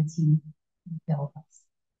humanity failed us.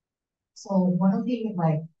 So one of the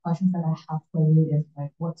like questions that I have for you is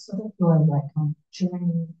like what sort of your like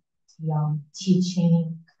journey the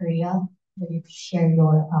teaching career that you share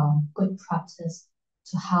your good practice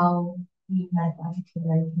to how the medical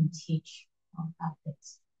educator can teach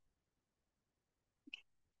ethics.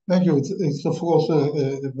 Thank you. It's of course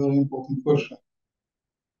a very important question.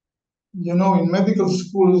 You know, in medical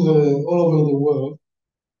schools all over the world,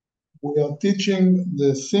 we are teaching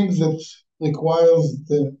the things that requires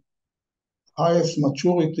the highest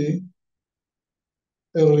maturity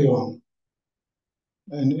early on.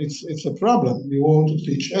 And it's a problem. You want to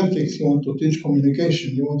teach ethics, you want to teach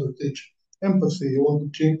communication, you want to teach empathy, you want to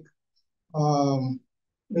teach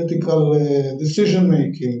ethical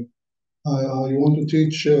decision-making, you want to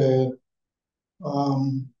teach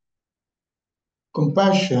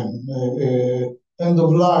compassion, end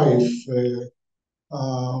of life,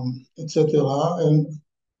 etc. And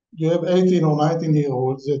you have 18 or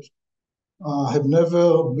 19-year-olds that have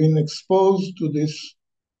never been exposed to this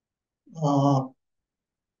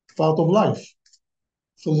part of life.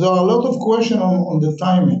 So there are a lot of questions on the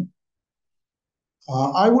timing.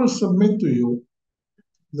 I will submit to you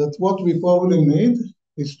that what we probably need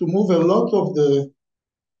is to move a lot of the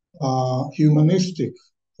humanistic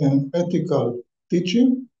and ethical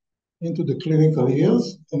teaching into the clinical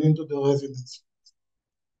years and into the residency.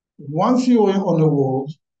 Once you're on a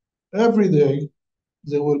ward, every day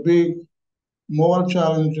there will be moral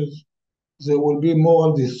challenges, there will be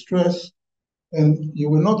moral distress, and you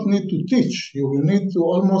will not need to teach. You will need to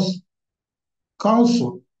almost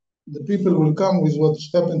counsel. The people will come with what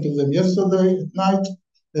happened to them yesterday at night.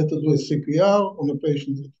 They had to do a CPR on a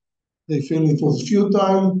patient. They feel it was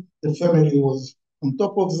futile. The family was on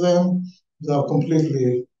top of them. They are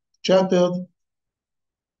completely shattered.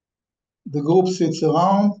 The group sits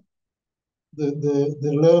around. The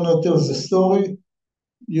learner tells the story.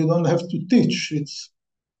 You don't have to teach.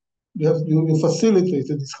 You facilitate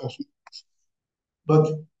the discussion. But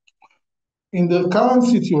in the current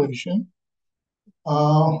situation,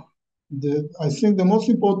 I think the most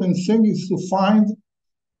important thing is to find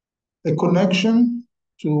a connection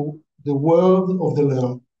to the world of the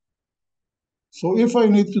learner. So if I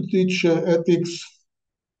need to teach ethics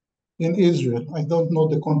in Israel, I don't know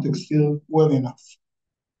the context here well enough,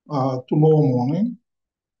 tomorrow morning.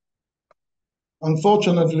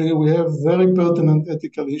 Unfortunately, we have very pertinent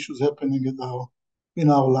ethical issues happening in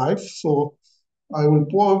our life. So I will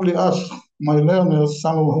probably ask my learners,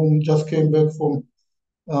 some of whom just came back from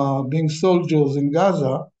being soldiers in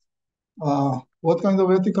Gaza, what kind of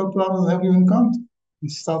ethical problems have you encountered?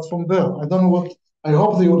 And start from there. I don't know what, I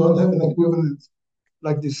hope that you don't have an equivalent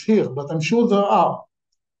like this here, but I'm sure there are.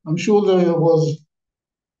 I'm sure there was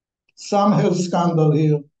some health scandal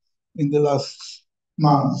here in the last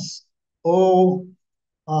months, or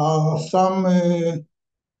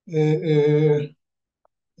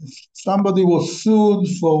somebody was sued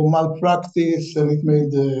for malpractice and it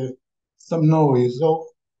made some noise. So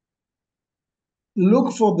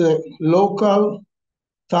look for the local,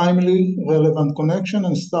 timely, relevant connection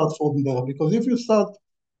and start from there. Because if you start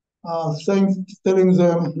telling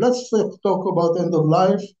them, let's talk about end of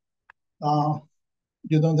life,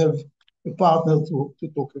 you don't have a partner to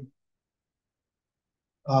talk about.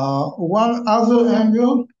 One other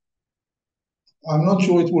angle, I'm not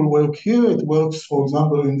sure it will work here, it works, for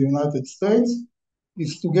example, in the United States,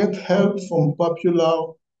 is to get help from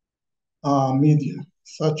popular media,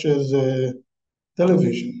 such as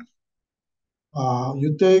television.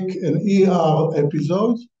 You take an ER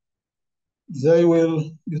episode,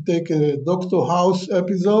 you take a Dr. House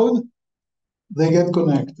episode, they get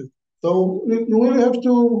connected. So you really have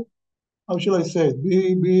to, how shall I say it,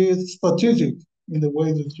 be strategic in the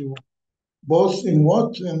way that you, both in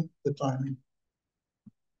what and the timing.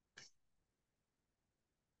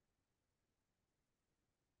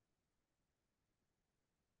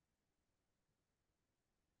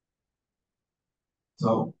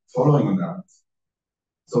 So following on that,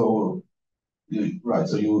 so right,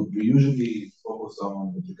 so you usually focus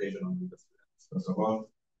on education on the students, first of all,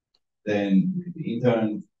 then the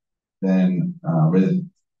intern, then resident.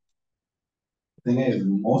 The thing is,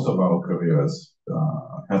 most of our careers,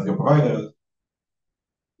 healthcare providers,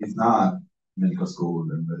 is not medical school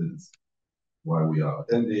and residency, where we are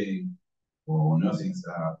attending, or nursing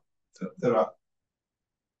staff, etc.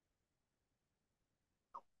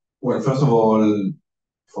 Well, first of all,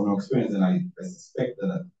 from your experience, and I suspect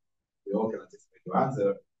that we all can anticipate your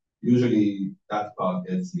answer, usually that part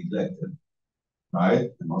gets neglected, right?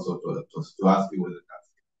 And also to ask you whether that's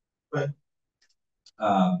right.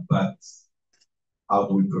 But how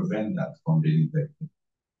do we prevent that from being neglected?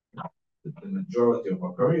 The majority of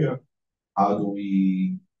our career, how do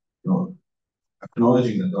we,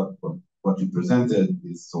 acknowledging that what you presented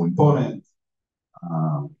is so important,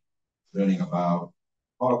 learning about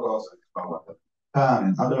Holocaust, about what happened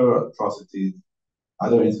and other atrocities,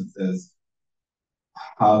 other instances,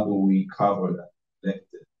 how do we cover that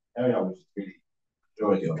neglected area, which is really the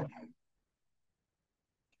majority of it?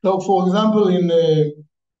 So, for example, in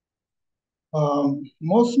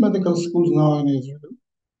most medical schools now in Israel,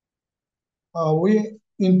 we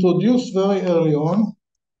introduced very early on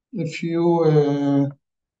a few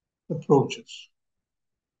approaches.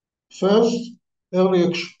 First,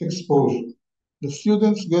 early exposure. The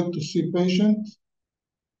students get to see patients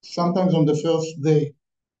sometimes on the first day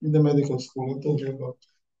in the medical school, I told you about.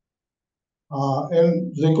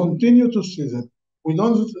 And they continue to see them. We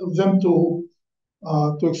don't want them to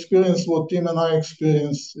experience what Tim and I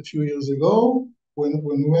experienced a few years ago. When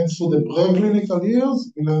we went through the preclinical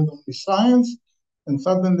years, we learned only science, and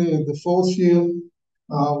suddenly at the fourth year, we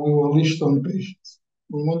were leashed on patients.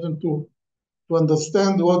 We want them to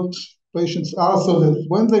understand what patients are, so that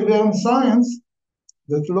when they learn science,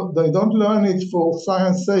 that they don't learn it for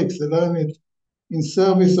science sake. They learn it in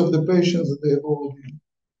service of the patients that they have already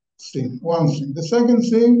seen. One thing. The second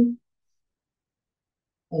thing,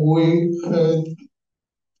 we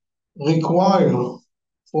require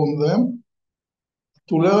from them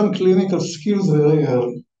to learn clinical skills very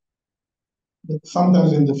early.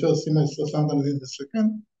 Sometimes in the first semester, sometimes in the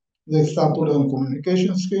second. They start to learn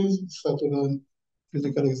communication skills, start to learn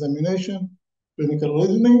physical examination, clinical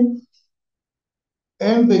reasoning,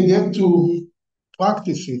 and they get to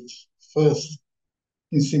practice it first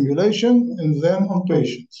in simulation and then on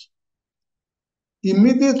patients.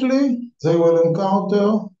 Immediately, they will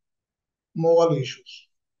encounter moral issues.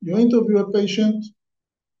 You interview a patient,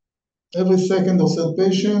 every second or third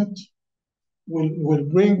patient will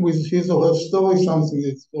bring with his or her story something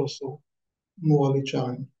that's also morally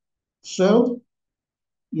challenging. Third,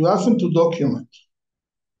 you ask them to document.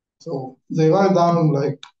 So they write down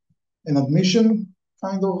like an admission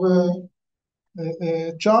kind of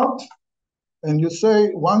a chart, and you say,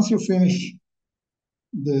 once you finish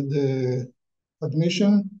the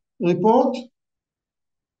admission report,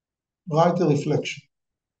 write a reflection.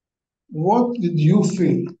 What did you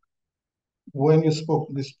feel when you spoke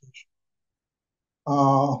to this patient?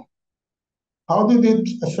 How did it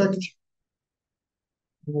affect you?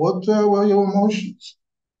 What were your emotions?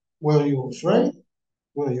 Were you afraid?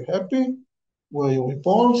 Were you happy? Were you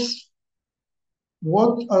repulsed?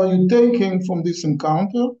 What are you taking from this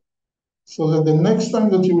encounter so that the next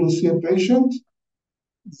time that you will see a patient,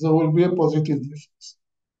 there will be a positive difference?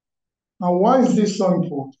 Now, why is this so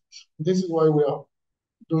important? This is why we are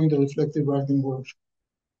doing the reflective writing workshop.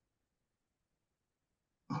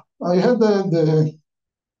 I had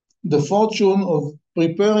the fortune of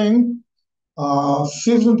preparing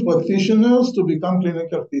seasoned practitioners to become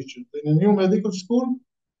clinical teachers in a new medical school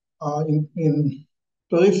in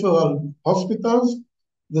peripheral hospitals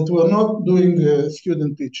that were not doing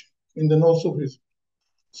student teaching in the north of Israel.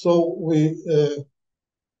 So we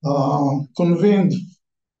convened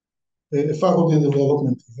a faculty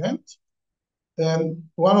development event. And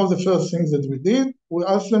one of the first things that we did, we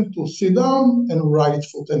asked them to sit down and write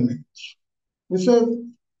for 10 minutes. We said,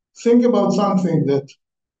 think about something that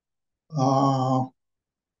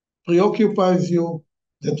preoccupies you,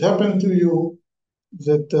 that happened to you,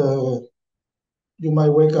 that you might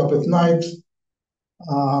wake up at night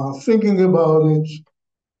thinking about it,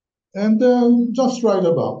 and just write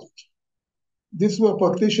about it. These were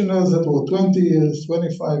practitioners that were 20 years,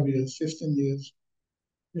 25 years, 15 years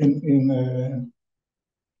in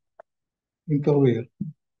career.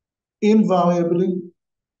 Invariably,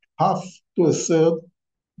 half to a third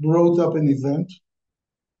brought up an event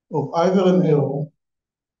of either an error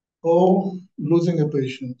or losing a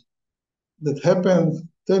patient that happened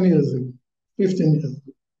 10 years ago, 15 years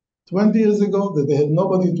ago, 20 years ago, that they had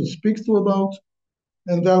nobody to speak to about,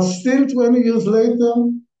 and they are still 20 years later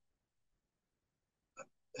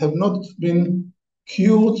have not been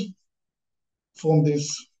cured from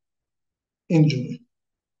this injury.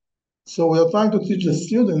 So we are trying to teach the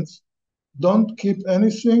students, don't keep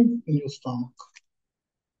anything in your stomach.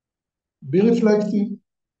 Be reflective.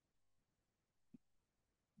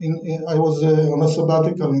 I was on a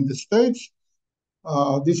sabbatical in the States.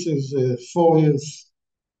 This is 4 years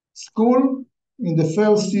school. In the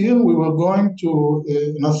first year, we were going to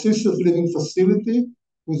an assisted living facility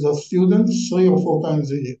with our students 3 or 4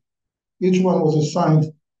 times a year. Each one was assigned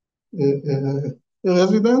a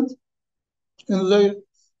resident, and they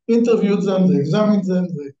interviewed them, they examined them,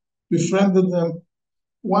 they befriended them.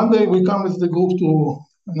 One day we come with the group to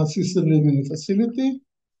an assisted living facility,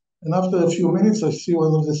 and after a few minutes, I see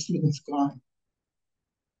one of the students crying.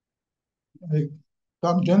 I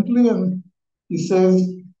come gently, and he says,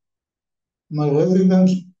 my resident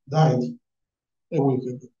died a week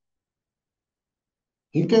ago.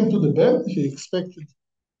 He came to the bed, he expected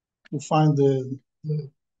to find the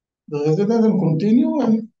resident and continue,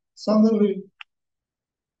 and suddenly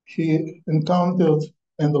he encountered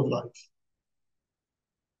end of life.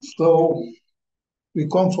 So we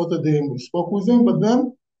comforted him, we spoke with him, but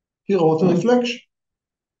then he wrote a reflection.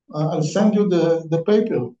 I'll send you the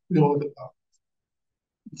paper he wrote about.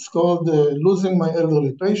 It's called Losing My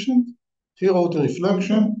Elderly Patient. He wrote a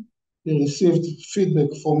reflection. He received feedback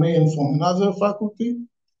from me and from another faculty.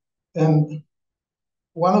 And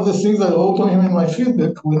one of the things I wrote to him in my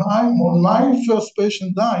feedback, when my first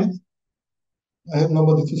patient died, I had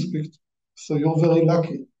nobody to speak to. So you're very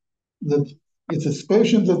lucky that it's a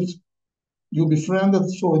patient that you befriended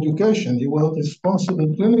for education. You weren't responsible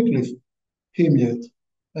clinically for him yet,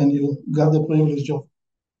 and you got the privilege of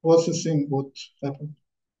processing what happened.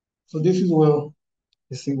 So this is where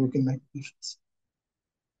I think we can make a difference.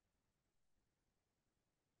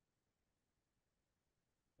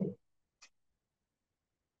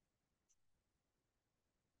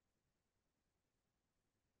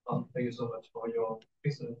 Thank you so much for your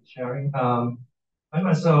excellent sharing. I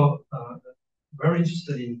myself very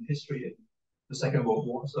interested in history in the Second World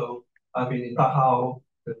War. So I've been in Dachau,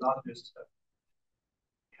 the largest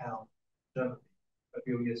town in Germany, a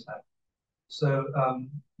few years back. So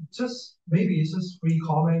just maybe it's just 3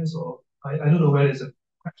 comments, or I don't know whether it's a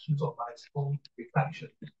questions or my own reflection.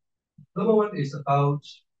 Number one is about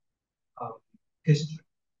history.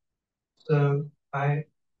 So I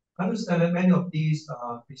understand that many of these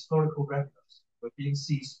historical records were being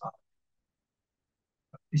seized by,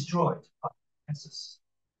 destroyed by SS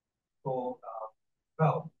for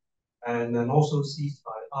wealth, and then also seized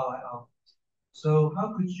by Allied armies. So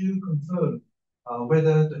how could you confirm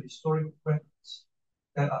whether the historical records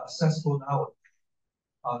that are accessible now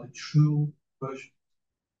are the true version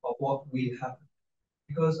of what really happened?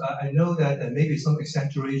 Because I know that there may be some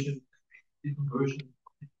exaggeration, different version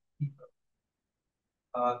of people.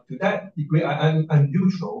 To that degree, I'm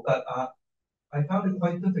neutral, but I found it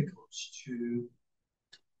quite difficult to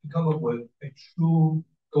come up with a true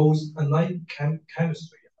goals, unlike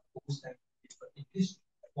chemistry, goals and in history,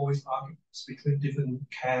 always arguments between different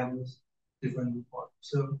camps, different parts.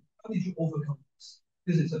 So how did you overcome this?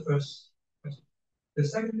 This is the first question. The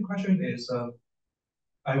second question is,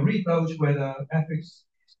 I read out whether ethics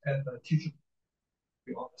is teachable, to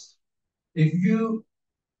be honest. If you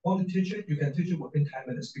want to teach it, you can teach it within 10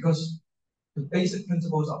 minutes because the basic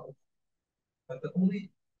principles are open. But the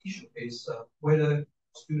only issue is whether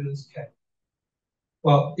students can.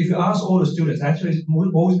 Well, if you ask all the students, actually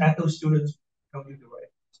most adult students come with the right,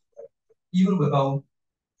 even without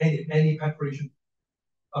any preparation,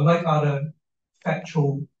 unlike other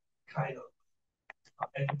factual kind of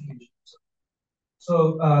education.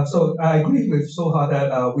 So I agree with Soha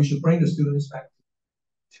that we should bring the students back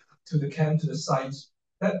to the camp, to the sites.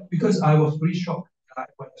 That because I was really shocked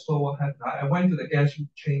when I saw what happened. I went to the gas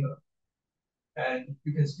chamber, and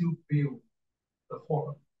you can still feel the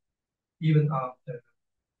horror even after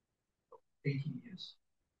 18 years.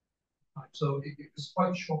 So it's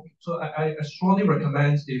quite shocking. So I strongly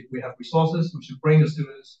recommend, if we have resources, we should bring the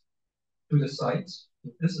students to the sites,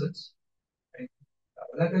 to visit, and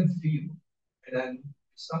let them feel, and then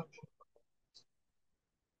start.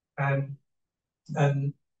 And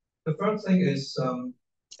the third thing is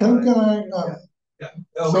can I?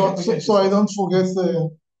 So I don't forget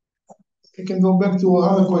I can go back to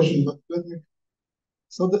another question, but let me.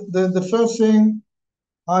 So the first thing,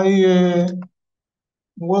 I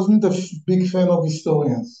wasn't a big fan of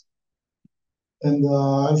historians, and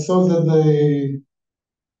I thought that they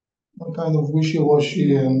are kind of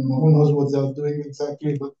wishy-washy and who knows what they're doing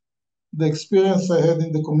exactly. But the experience I had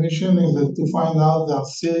in the commission is that to find out they are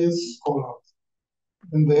serious scholars,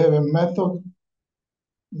 and they have a method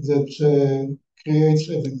that creates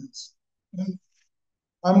evidence. And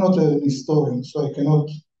I'm not a historian, so I cannot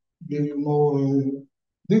give you more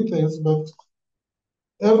details, but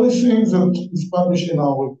everything that is published in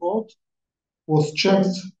our report was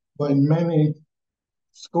checked by many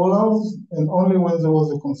scholars, and only when there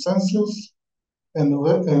was a consensus and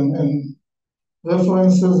references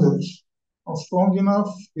that are strong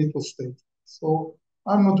enough, it was stated. So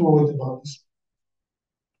I'm not worried about this.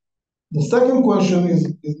 The second question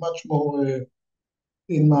is much more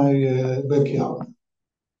in my backyard.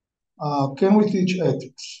 Can we teach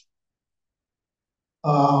ethics?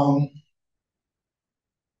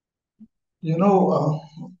 You know,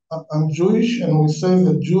 I'm Jewish, and we say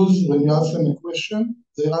that Jews, when you ask them a question,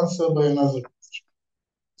 they answer by another question.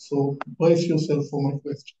 So brace yourself for my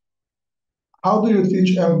question. How do you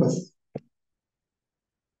teach empathy?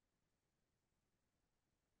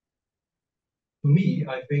 To me,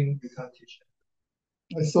 I think you can't teach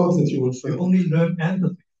it. I thought that you would say. You only learn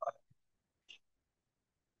empathy.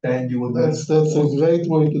 Then you will learn. That's a great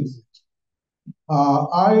way to do it.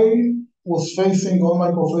 I was facing all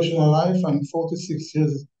my professional life. I'm 46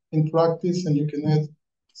 years in practice, and you can add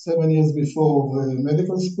 7 years before the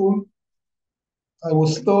medical school. I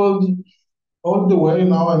was told all the way,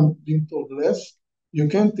 now I'm being told less, you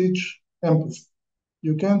can't teach empathy.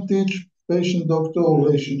 You can't teach patient-doctor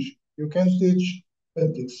relationship. You can't teach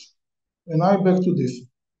ethics. And I beg to differ.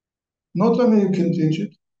 Not only you can teach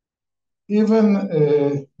it,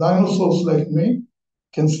 even dinosaurs like me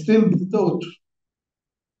can still be taught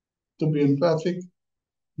to be empathic,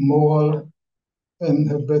 moral, and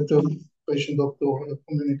have better patient-doctor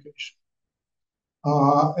communication.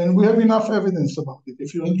 And we have enough evidence about it.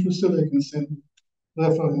 If you're interested, I can send you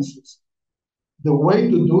references. The way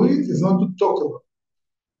to do it is not to talk about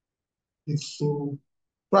it. It's to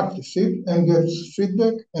practice it and get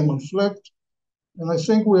feedback and reflect. And I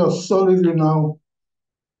think we are solidly now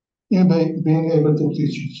in being able to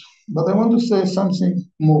teach it. But I want to say something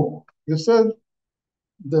more. You said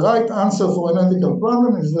the right answer for an ethical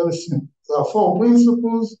problem is very simple. There are 4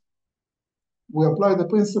 principles. We apply the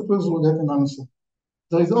principles, we get an answer.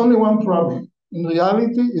 There is only one problem. In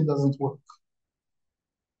reality, it doesn't work.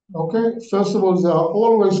 Okay, first of all, there are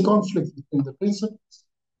always conflicts between the principles.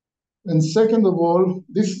 And second of all,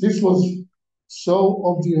 this was so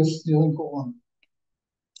obvious during Corona.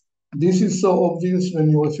 This is so obvious when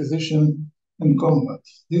you're a physician in combat.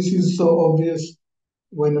 This is so obvious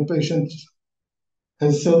when a patient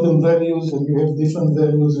has certain values and you have different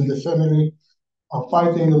values in the family are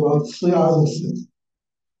fighting about 3 other things.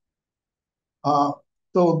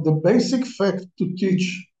 So the basic fact to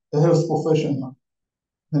teach a health professional,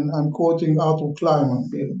 and I'm quoting Arthur Kleinman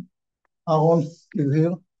here, Aaron is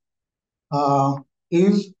here,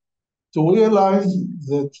 is to realize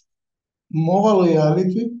that moral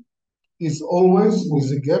reality is always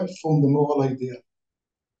with a gap from the moral ideal.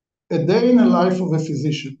 A day in the life of a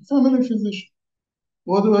physician, family physician.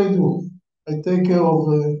 What do? I take care of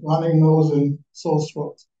running nose and sore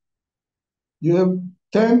throat. You have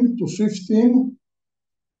 10 to 15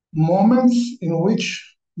 moments in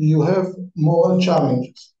which you have moral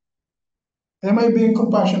challenges. Am I being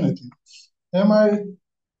compassionate enough? Am I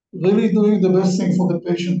really doing the best thing for the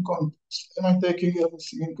patient context? Am I taking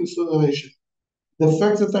everything in consideration? The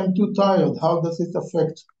fact that I'm too tired, how does it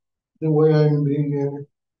affect the way I'm being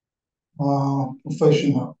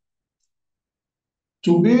professional?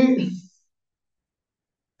 To be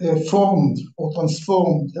a formed or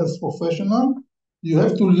transformed as professional, you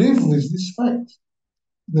have to live with this fact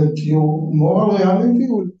that your moral reality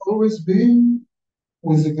will always be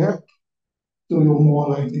with a gap to your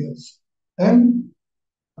moral ideas. And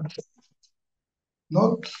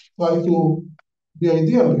not try to be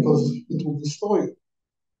ideal because it will destroy you.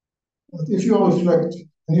 But if you are reflective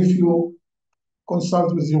and if you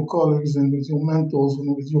consult with your colleagues and with your mentors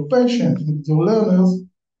and with your patients and with your learners,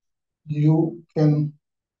 you can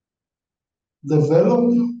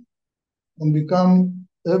develop and become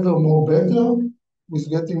ever more better with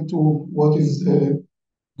getting to what is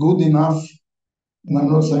good enough, and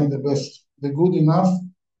I'm not saying the best, the good enough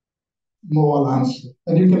moral answer.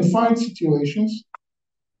 And you can find situations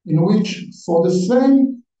in which for the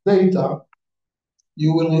same data,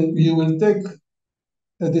 you will take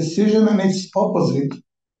a decision and it's opposite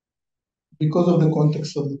because of the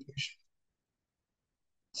context of the patient.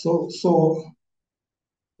 So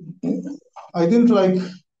I didn't like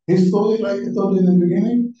history, like I told you in the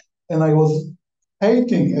beginning, and I was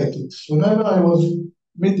hating ethics. Whenever I was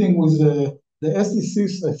meeting with the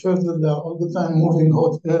SECs, I felt that they're all the time moving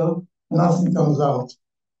hot air and nothing comes out.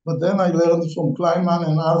 But then I learned from Kleinman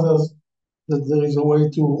and others that there is a way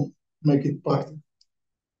to make it practical.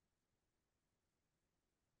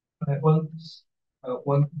 I have one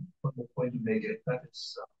more point to make it, that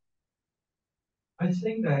is, I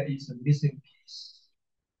think that is a missing piece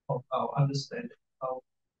of our understanding of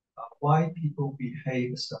why people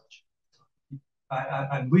behave as such.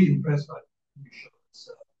 I'm really impressed by the show.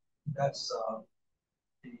 That's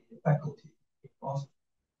the faculty in Boston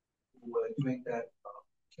who were doing that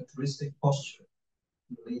characteristic posture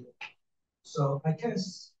in the leader. So I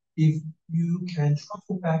guess if you can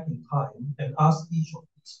travel back in time and ask each of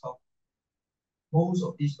these doctors, most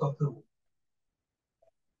of these doctors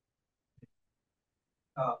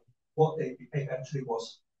what they became actually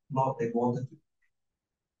was not they wanted to.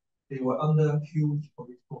 They were under huge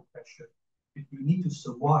political pressure. If you need to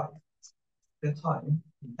survive that time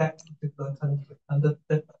in that particular country under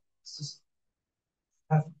that system,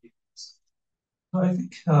 have to be. So I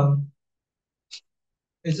think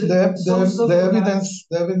the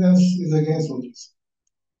evidence is against all this.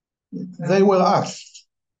 They were asked,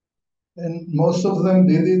 and most of them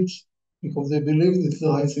did it because they believed it's the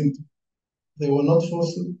right thing to do. They were not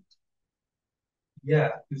forced to. Yeah,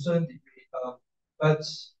 to a certain degree. But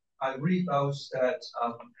I read out that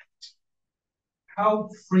how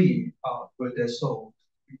free were their souls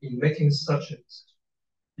in making such a decision?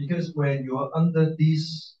 Because when you are under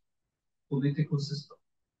this political system,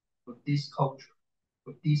 with this culture,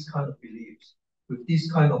 with these kind of beliefs, with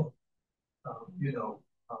these kind of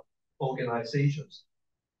organizations,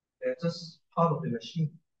 they're just part of the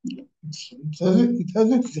machine. It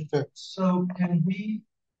has its effects. So can we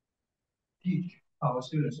teach our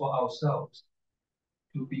students or ourselves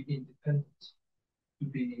to be independent, to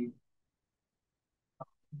be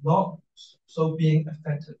not so being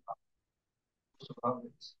affected by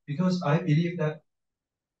surroundings. Because I believe that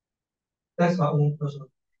that's my own personal.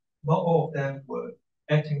 Not all of them were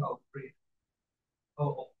acting out of free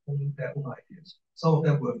or owning their own ideas. Some of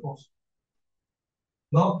them were forced,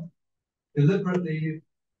 not deliberately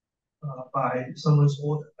by someone's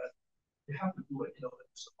order, but they have to do it in order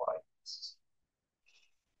to survive.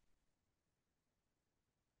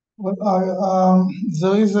 Well,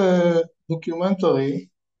 there is a documentary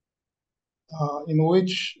in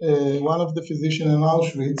which one of the physicians in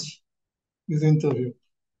Auschwitz is interviewed.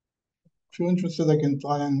 If you're interested, I can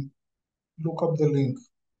try and look up the link.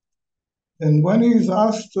 And when he is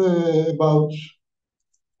asked about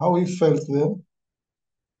how he felt there,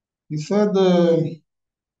 he said,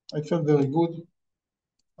 I felt very good.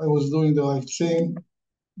 I was doing the right thing.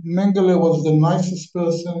 Mengele was the nicest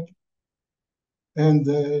person. And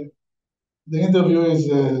the interview is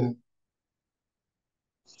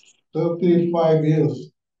 35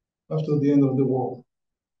 years after the end of the war.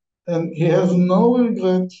 And he has no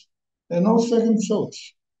regret and no second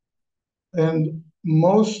thoughts. And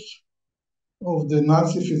most of the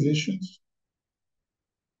Nazi physicians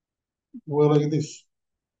were like this.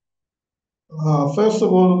 First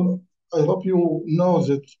of all, I hope you know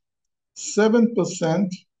that 7%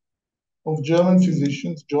 of German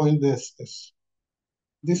physicians joined the SS.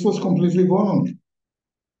 This was completely voluntary.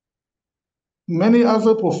 Many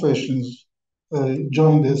other professions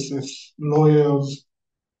joined the SS, lawyers,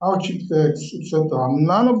 architects, etc.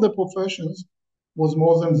 None of the professions was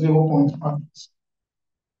more than 0.5%.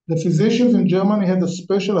 The physicians in Germany had a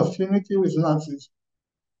special affinity with Nazis.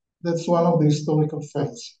 That's one of the historical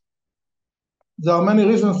facts. There are many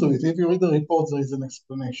reasons to it. If you read the report, there is an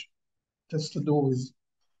explanation. It has to do with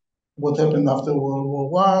what happened after World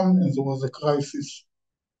War I, and there was a crisis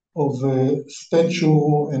of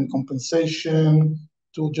statue and compensation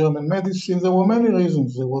to German medicine. There were many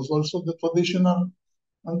reasons. There was also the traditional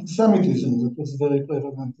anti-Semitism that was very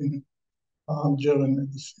prevalent in German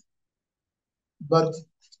medicine. But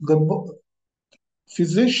the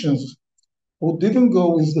physicians who didn't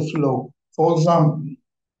go with the flow, for example,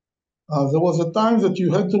 there was a time that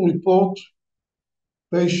you had to report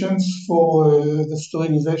patients for the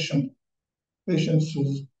sterilization. Patients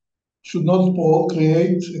who should not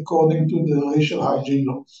procreate according to the racial hygiene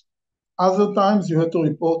laws. Other times you had to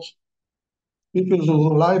report people whose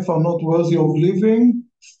life are not worthy of living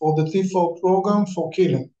for the T4 program for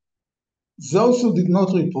killing. Those who did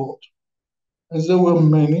not report, as there were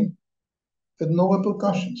many, had no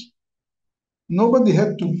repercussions. Nobody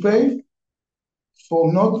had to pay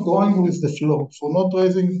for not going with the flow, for not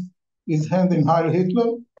raising his hand in Heil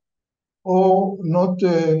Hitler, or not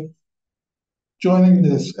joining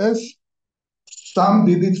the SS. Some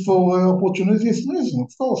did it for opportunities reason.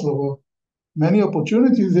 Of course, there were many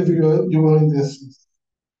opportunities if you were in the SS,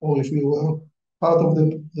 or if you were part of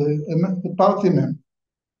the party member.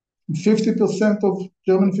 50% of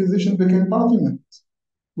German physicians became party members,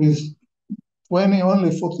 with 20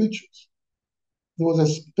 only for teachers. There was a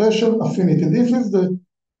special affinity.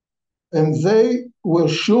 And they were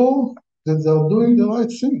sure that they are doing the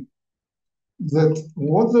right thing, that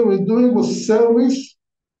what they were doing was service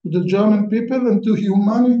to the German people and to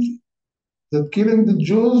humanity, that killing the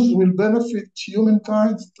Jews will benefit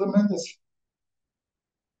humankind tremendously.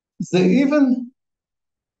 They even,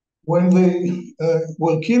 when they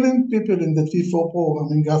were killing people in the T4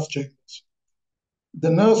 program in gas chambers,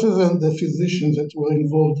 the nurses and the physicians that were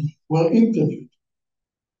involved were interviewed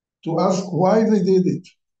to ask why they did it.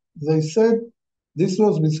 They said this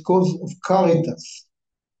was because of caritas.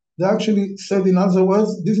 They actually said, in other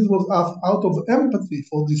words, this was out of empathy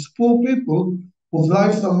for these poor people whose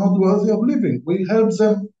lives are not worthy of living. We helped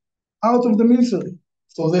them out of the misery.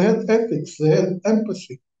 So they had ethics, they had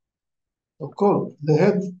empathy. Of course, they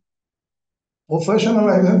had professional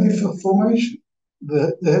identity formation.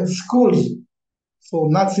 They had schools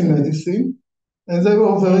for Nazi medicine, and they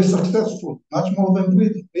were very successful, much more than we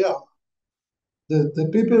did. Yeah. The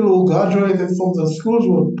people who graduated from the schools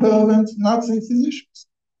were fervent Nazi physicians.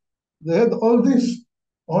 They had all this,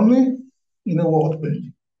 only in a ward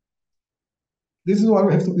building. This is why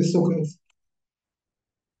we have to be so careful.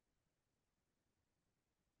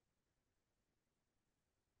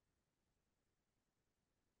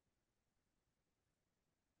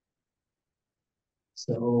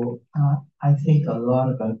 So I think a lot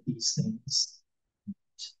about these things.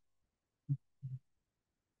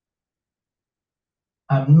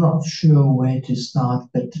 I'm not sure where to start,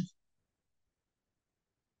 but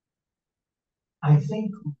I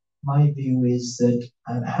think my view is that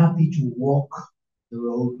I'm happy to walk the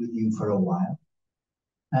road with you for a while.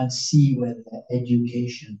 and see whether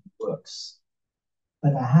education works.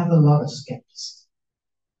 But I have a lot of skepticism.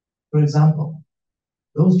 For example,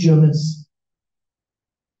 those Germans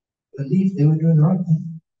believed they were doing the right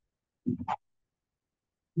thing.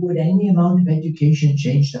 Would any amount of education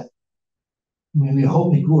change that? I mean, we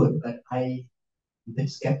hope it would, but I'm a bit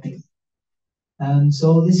skeptical. And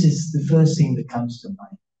so this is the first thing that comes to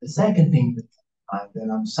mind. The second thing that comes to mind,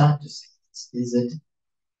 and I'm sad to say this, is that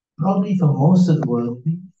probably for most of the world,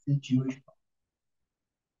 the Jewish,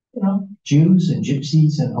 Jews and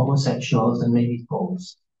gypsies and homosexuals and maybe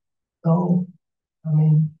Poles. So, I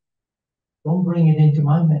mean, don't bring it into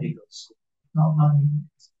my medical school. Not my,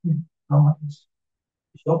 it's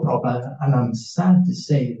your problem. And I'm sad to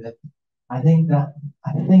say that I think that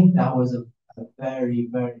was a very,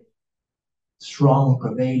 very strong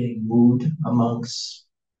prevailing mood amongst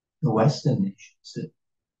the Western nations that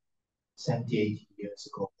 70, 80 years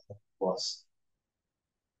ago was.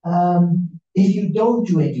 If you don't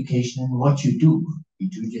do education, what you do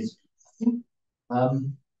just nothing. I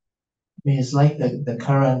mean, it's like the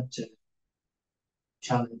current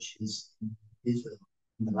challenges in Israel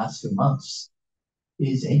in the last few months.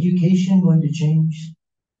 Is education going to change?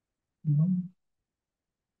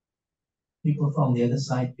 People from the other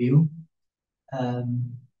side view.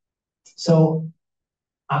 So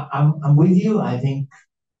I'm with you. I think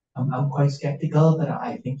I'm quite skeptical, but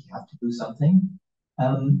I think you have to do something.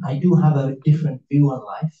 I do have a different view on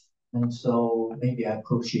life, and so maybe I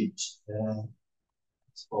approach it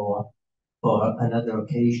for another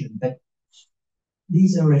occasion. But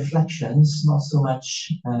these are reflections, not so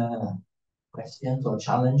much questions or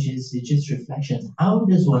challenges. It's just reflections. How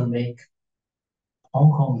does one make Hong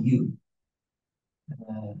Kong youth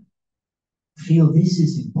feel this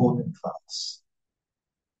is important for us?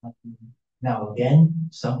 Now, again,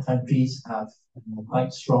 some countries have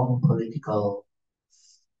quite strong political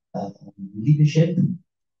leadership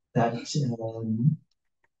that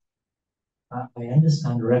I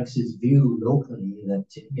understand Rex's view locally that,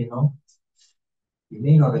 you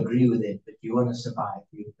may not agree with it, but you want to survive.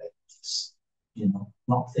 You better just,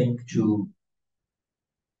 not think too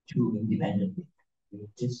independently. You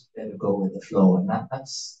just better go with the flow, and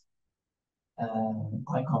that's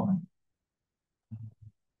quite common.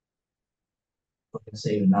 I can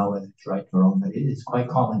say now whether it's right or wrong, but it is quite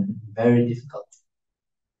common and very difficult to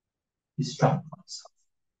distract oneself,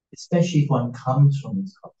 especially if one comes from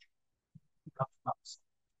this culture.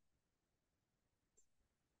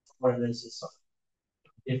 Or there's a sort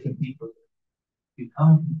of different people you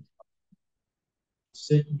come from,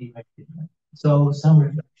 certainly very different. So some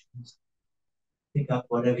reflections, pick up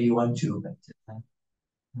whatever you want to, but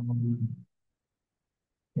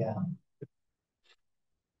yeah.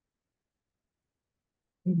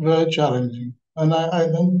 Very challenging, and I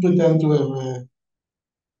don't pretend to have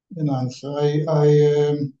an answer.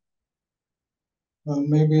 I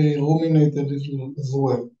maybe ruminate a little as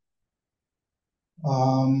well.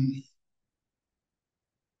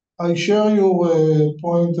 I share your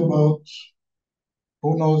point about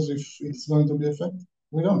who knows if it's going to be effective.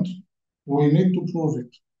 We don't. We need to prove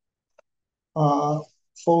it.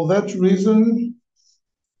 For that reason,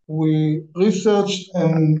 we researched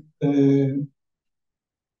and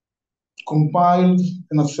compiled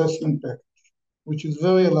an assessment package, which is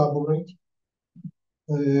very elaborate.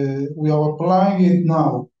 We are applying it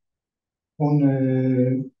now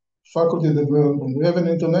on faculty development. We have an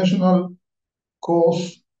international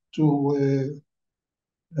course to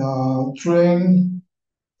train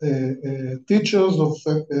teachers of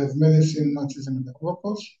medicine, Nazism, and the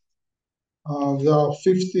Holocaust. There are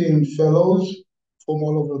 15 fellows from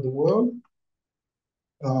all over the world.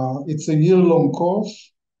 It's a year-long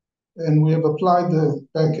course, and we have applied the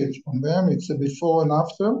package on them. It's a before and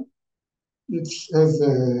after. It has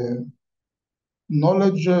a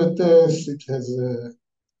knowledge test. It has a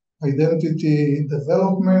identity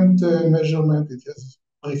development measurement. It has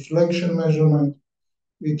reflection measurement.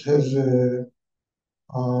 It has a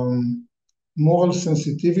moral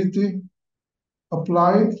sensitivity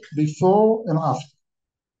applied before and after.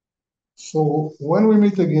 So when we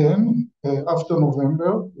meet again after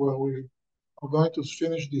November, where we are going to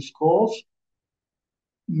finish this course,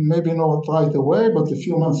 maybe not right away, but a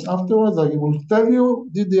few months afterwards, I will tell you,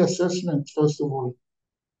 did the assessment, first of all,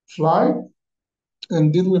 fly?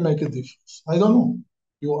 And did we make a difference? I don't know.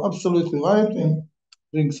 You're absolutely right in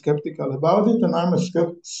being skeptical about it, and I'm as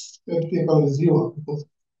skeptical as you are, because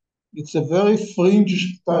it's a very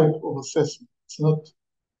fringe type of assessment. It's not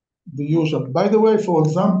the usual. By the way, for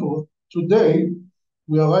example, today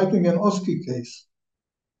we are writing an OSCE case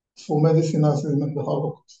for medicine, Nazism, and the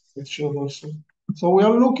Holocaust. It should also. So we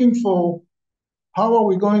are looking for how are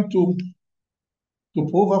we going to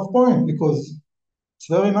prove our point? Because it's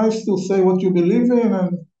very nice to say what you believe in,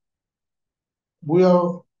 and we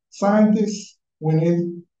are scientists, we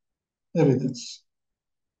need evidence.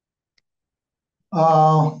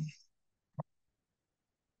 Are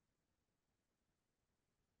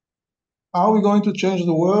we going to change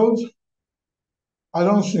the world? I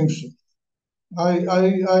don't think so. I'm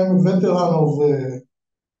a veteran of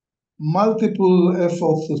multiple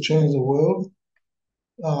efforts to change the world.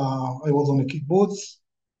 I was on a kibbutz,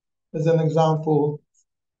 as an example,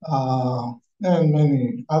 and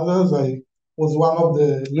many others. I was one of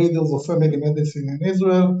the leaders of family medicine in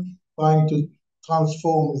Israel, trying to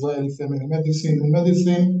transform Israeli family medicine and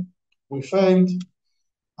medicine. We failed.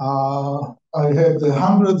 I had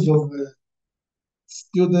hundreds of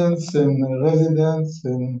students and residents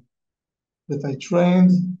and that I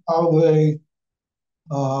trained. Are they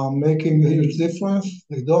making a huge difference?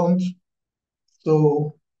 They don't.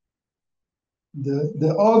 So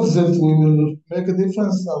the odds that we will make a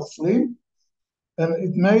difference are slim, and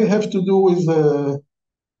it may have to do with the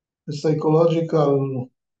psychological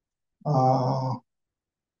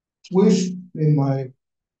twist in my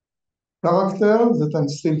character that I'm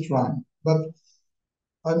still trying. But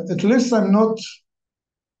at least I'm not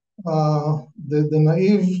the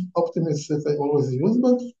naive optimist that I always use,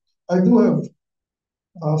 but I do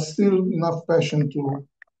have still enough passion to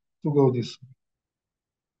go this way.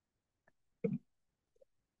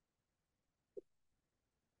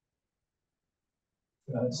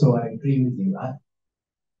 So I agree with you.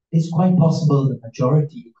 It's quite possible the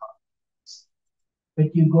majority can't,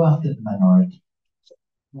 but you go after the minority.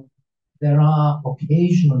 There are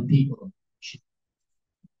occasional people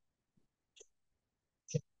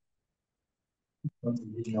don't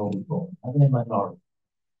really know before, and they're minority.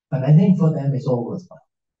 But I think for them it's always fine.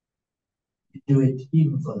 You do it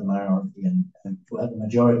even for the minority, and for the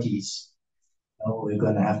majorities, we're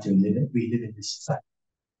going to have to live it. We live in this society,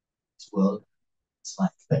 this world. It's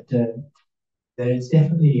like, but there is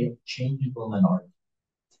definitely a changeable minority,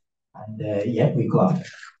 and yet we go after.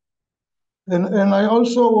 And I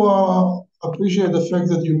also appreciate the fact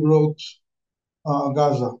that you brought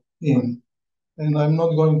Gaza in, and I'm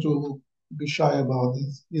not going to be shy about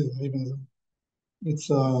this either, even though it's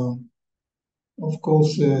of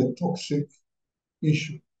course a toxic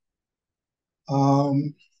issue.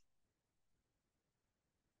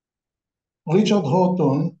 Richard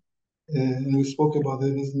Horton, and we spoke about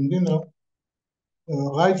it in dinner,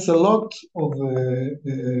 writes a lot of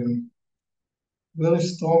very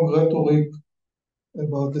strong rhetoric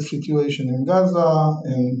about the situation in Gaza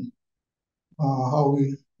and how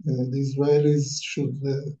the Israelis should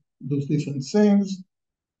do different things.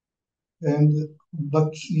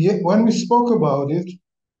 But yet, when we spoke about it,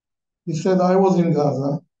 he said, I was in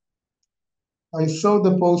Gaza. I saw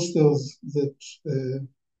the posters that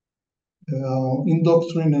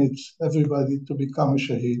indoctrinate everybody to become a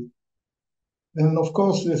shaheed. And of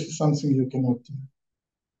course, this is something you cannot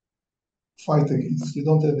fight against. You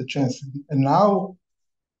don't have a chance. And now,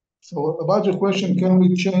 so about your question, can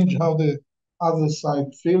we change how the other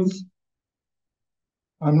side feels?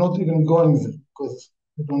 I'm not even going there because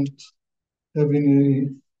I don't have any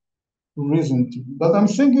reason to. But I'm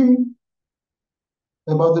thinking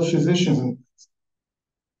about the physicians.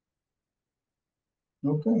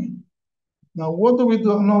 Okay. Now, what do we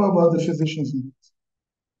know about the physicians?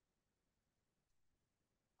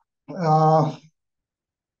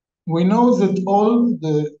 We know that all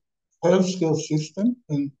the healthcare system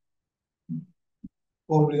and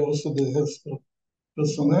probably also the healthcare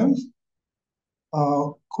personnel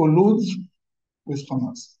colludes with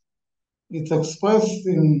Hamas. It's expressed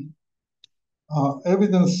in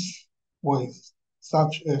evidence ways,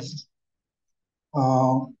 such as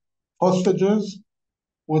hostages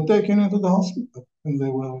were taken into the hospital and they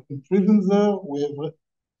were imprisoned there. We have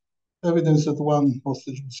evidence that one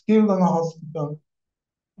hostage was killed in a hospital.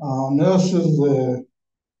 Nurses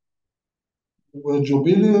were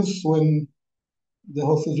jubilous when the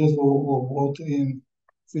hostages were brought in.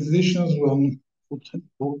 Physicians were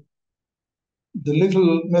put. The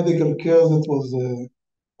little medical care that was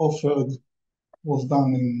offered was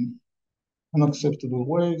done in unacceptable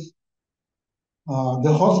ways.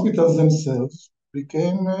 The hospitals themselves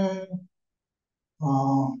became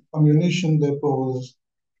ammunition depots,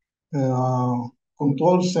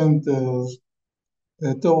 control centers,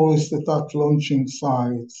 terrorist attack launching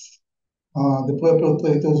sites. The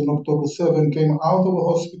perpetrators on October 7 came out of a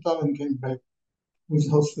hospital and came back with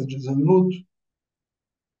hostages and loot.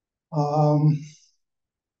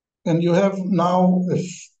 And you have now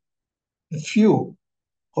a few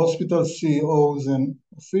hospital CEOs and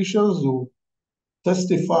officials who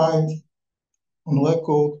testified on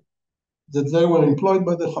record that they were employed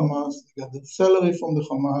by the Hamas, they got the salary from the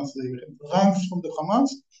Hamas, they got ranks from the Hamas,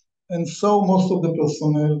 and so most of the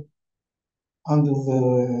personnel under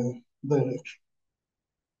the direction.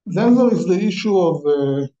 Then there is the issue of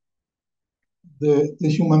the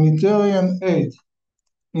humanitarian aid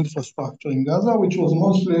infrastructure in Gaza, which was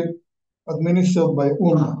mostly administered by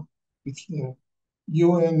UNRWA. It's the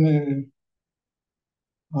UN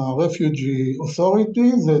Refugee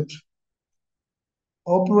Authority that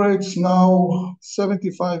operates now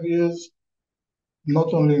 75 years,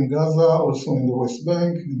 not only in Gaza, also in the West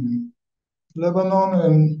Bank, in Lebanon,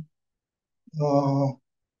 and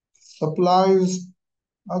supplies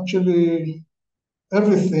actually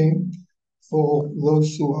everything for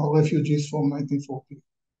those who are refugees from 1940.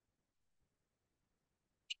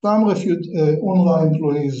 Some UNRWA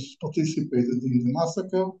employees participated in the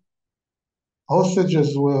massacre.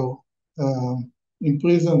 Hostages were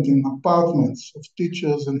imprisoned in apartments of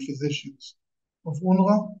teachers and physicians of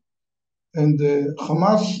UNRWA. And the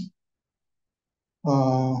Hamas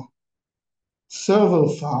server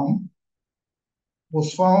farm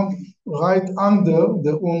was found right under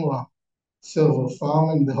the UNRWA server farm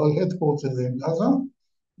in the headquarters in Gaza,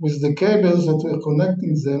 with the cables that were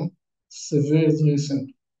connecting them severed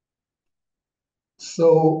recently.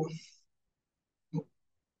 So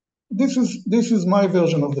this is my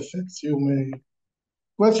version of the facts. You may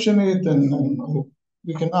question it, and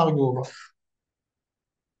we can argue about it.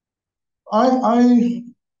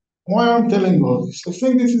 Why I'm telling all this? I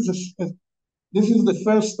think this is the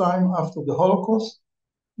first time after the Holocaust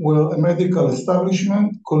where a medical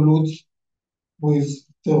establishment colludes with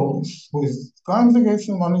terrorists, with crimes against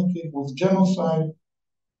humanity, with genocide,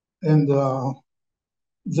 and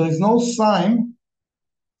there is no sign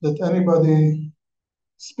that anybody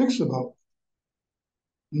speaks about,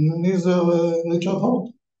 neither Richard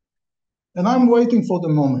Holt. And I'm waiting for the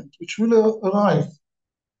moment, which will arrive,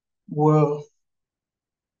 where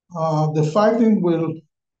the fighting will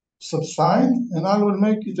subside, and I will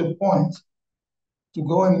make it a point to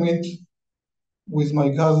go and meet with my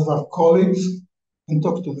Gaza colleagues and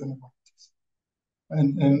talk to them about this.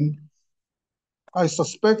 And I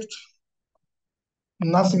suspect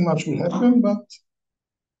nothing much will happen, but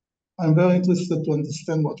I'm very interested to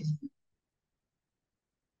understand what is going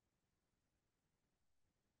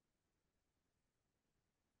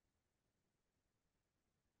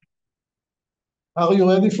on. Are you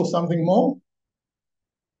ready for something more?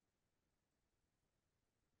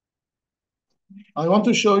 I want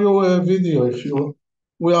to show you a video.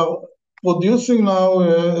 We are producing now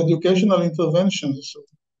educational interventions. So,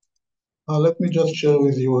 let me just share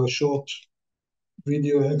with you a short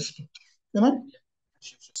video excerpt. Can I?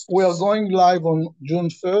 We are going live on June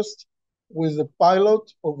 1st with a pilot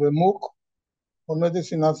of a MOOC on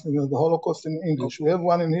medicine after the Holocaust in English. We have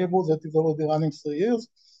one in Hebrew that is already running 3 years,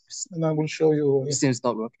 and I will show you. It seems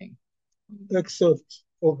not working. Excerpt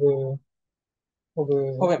of a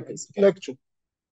lecture.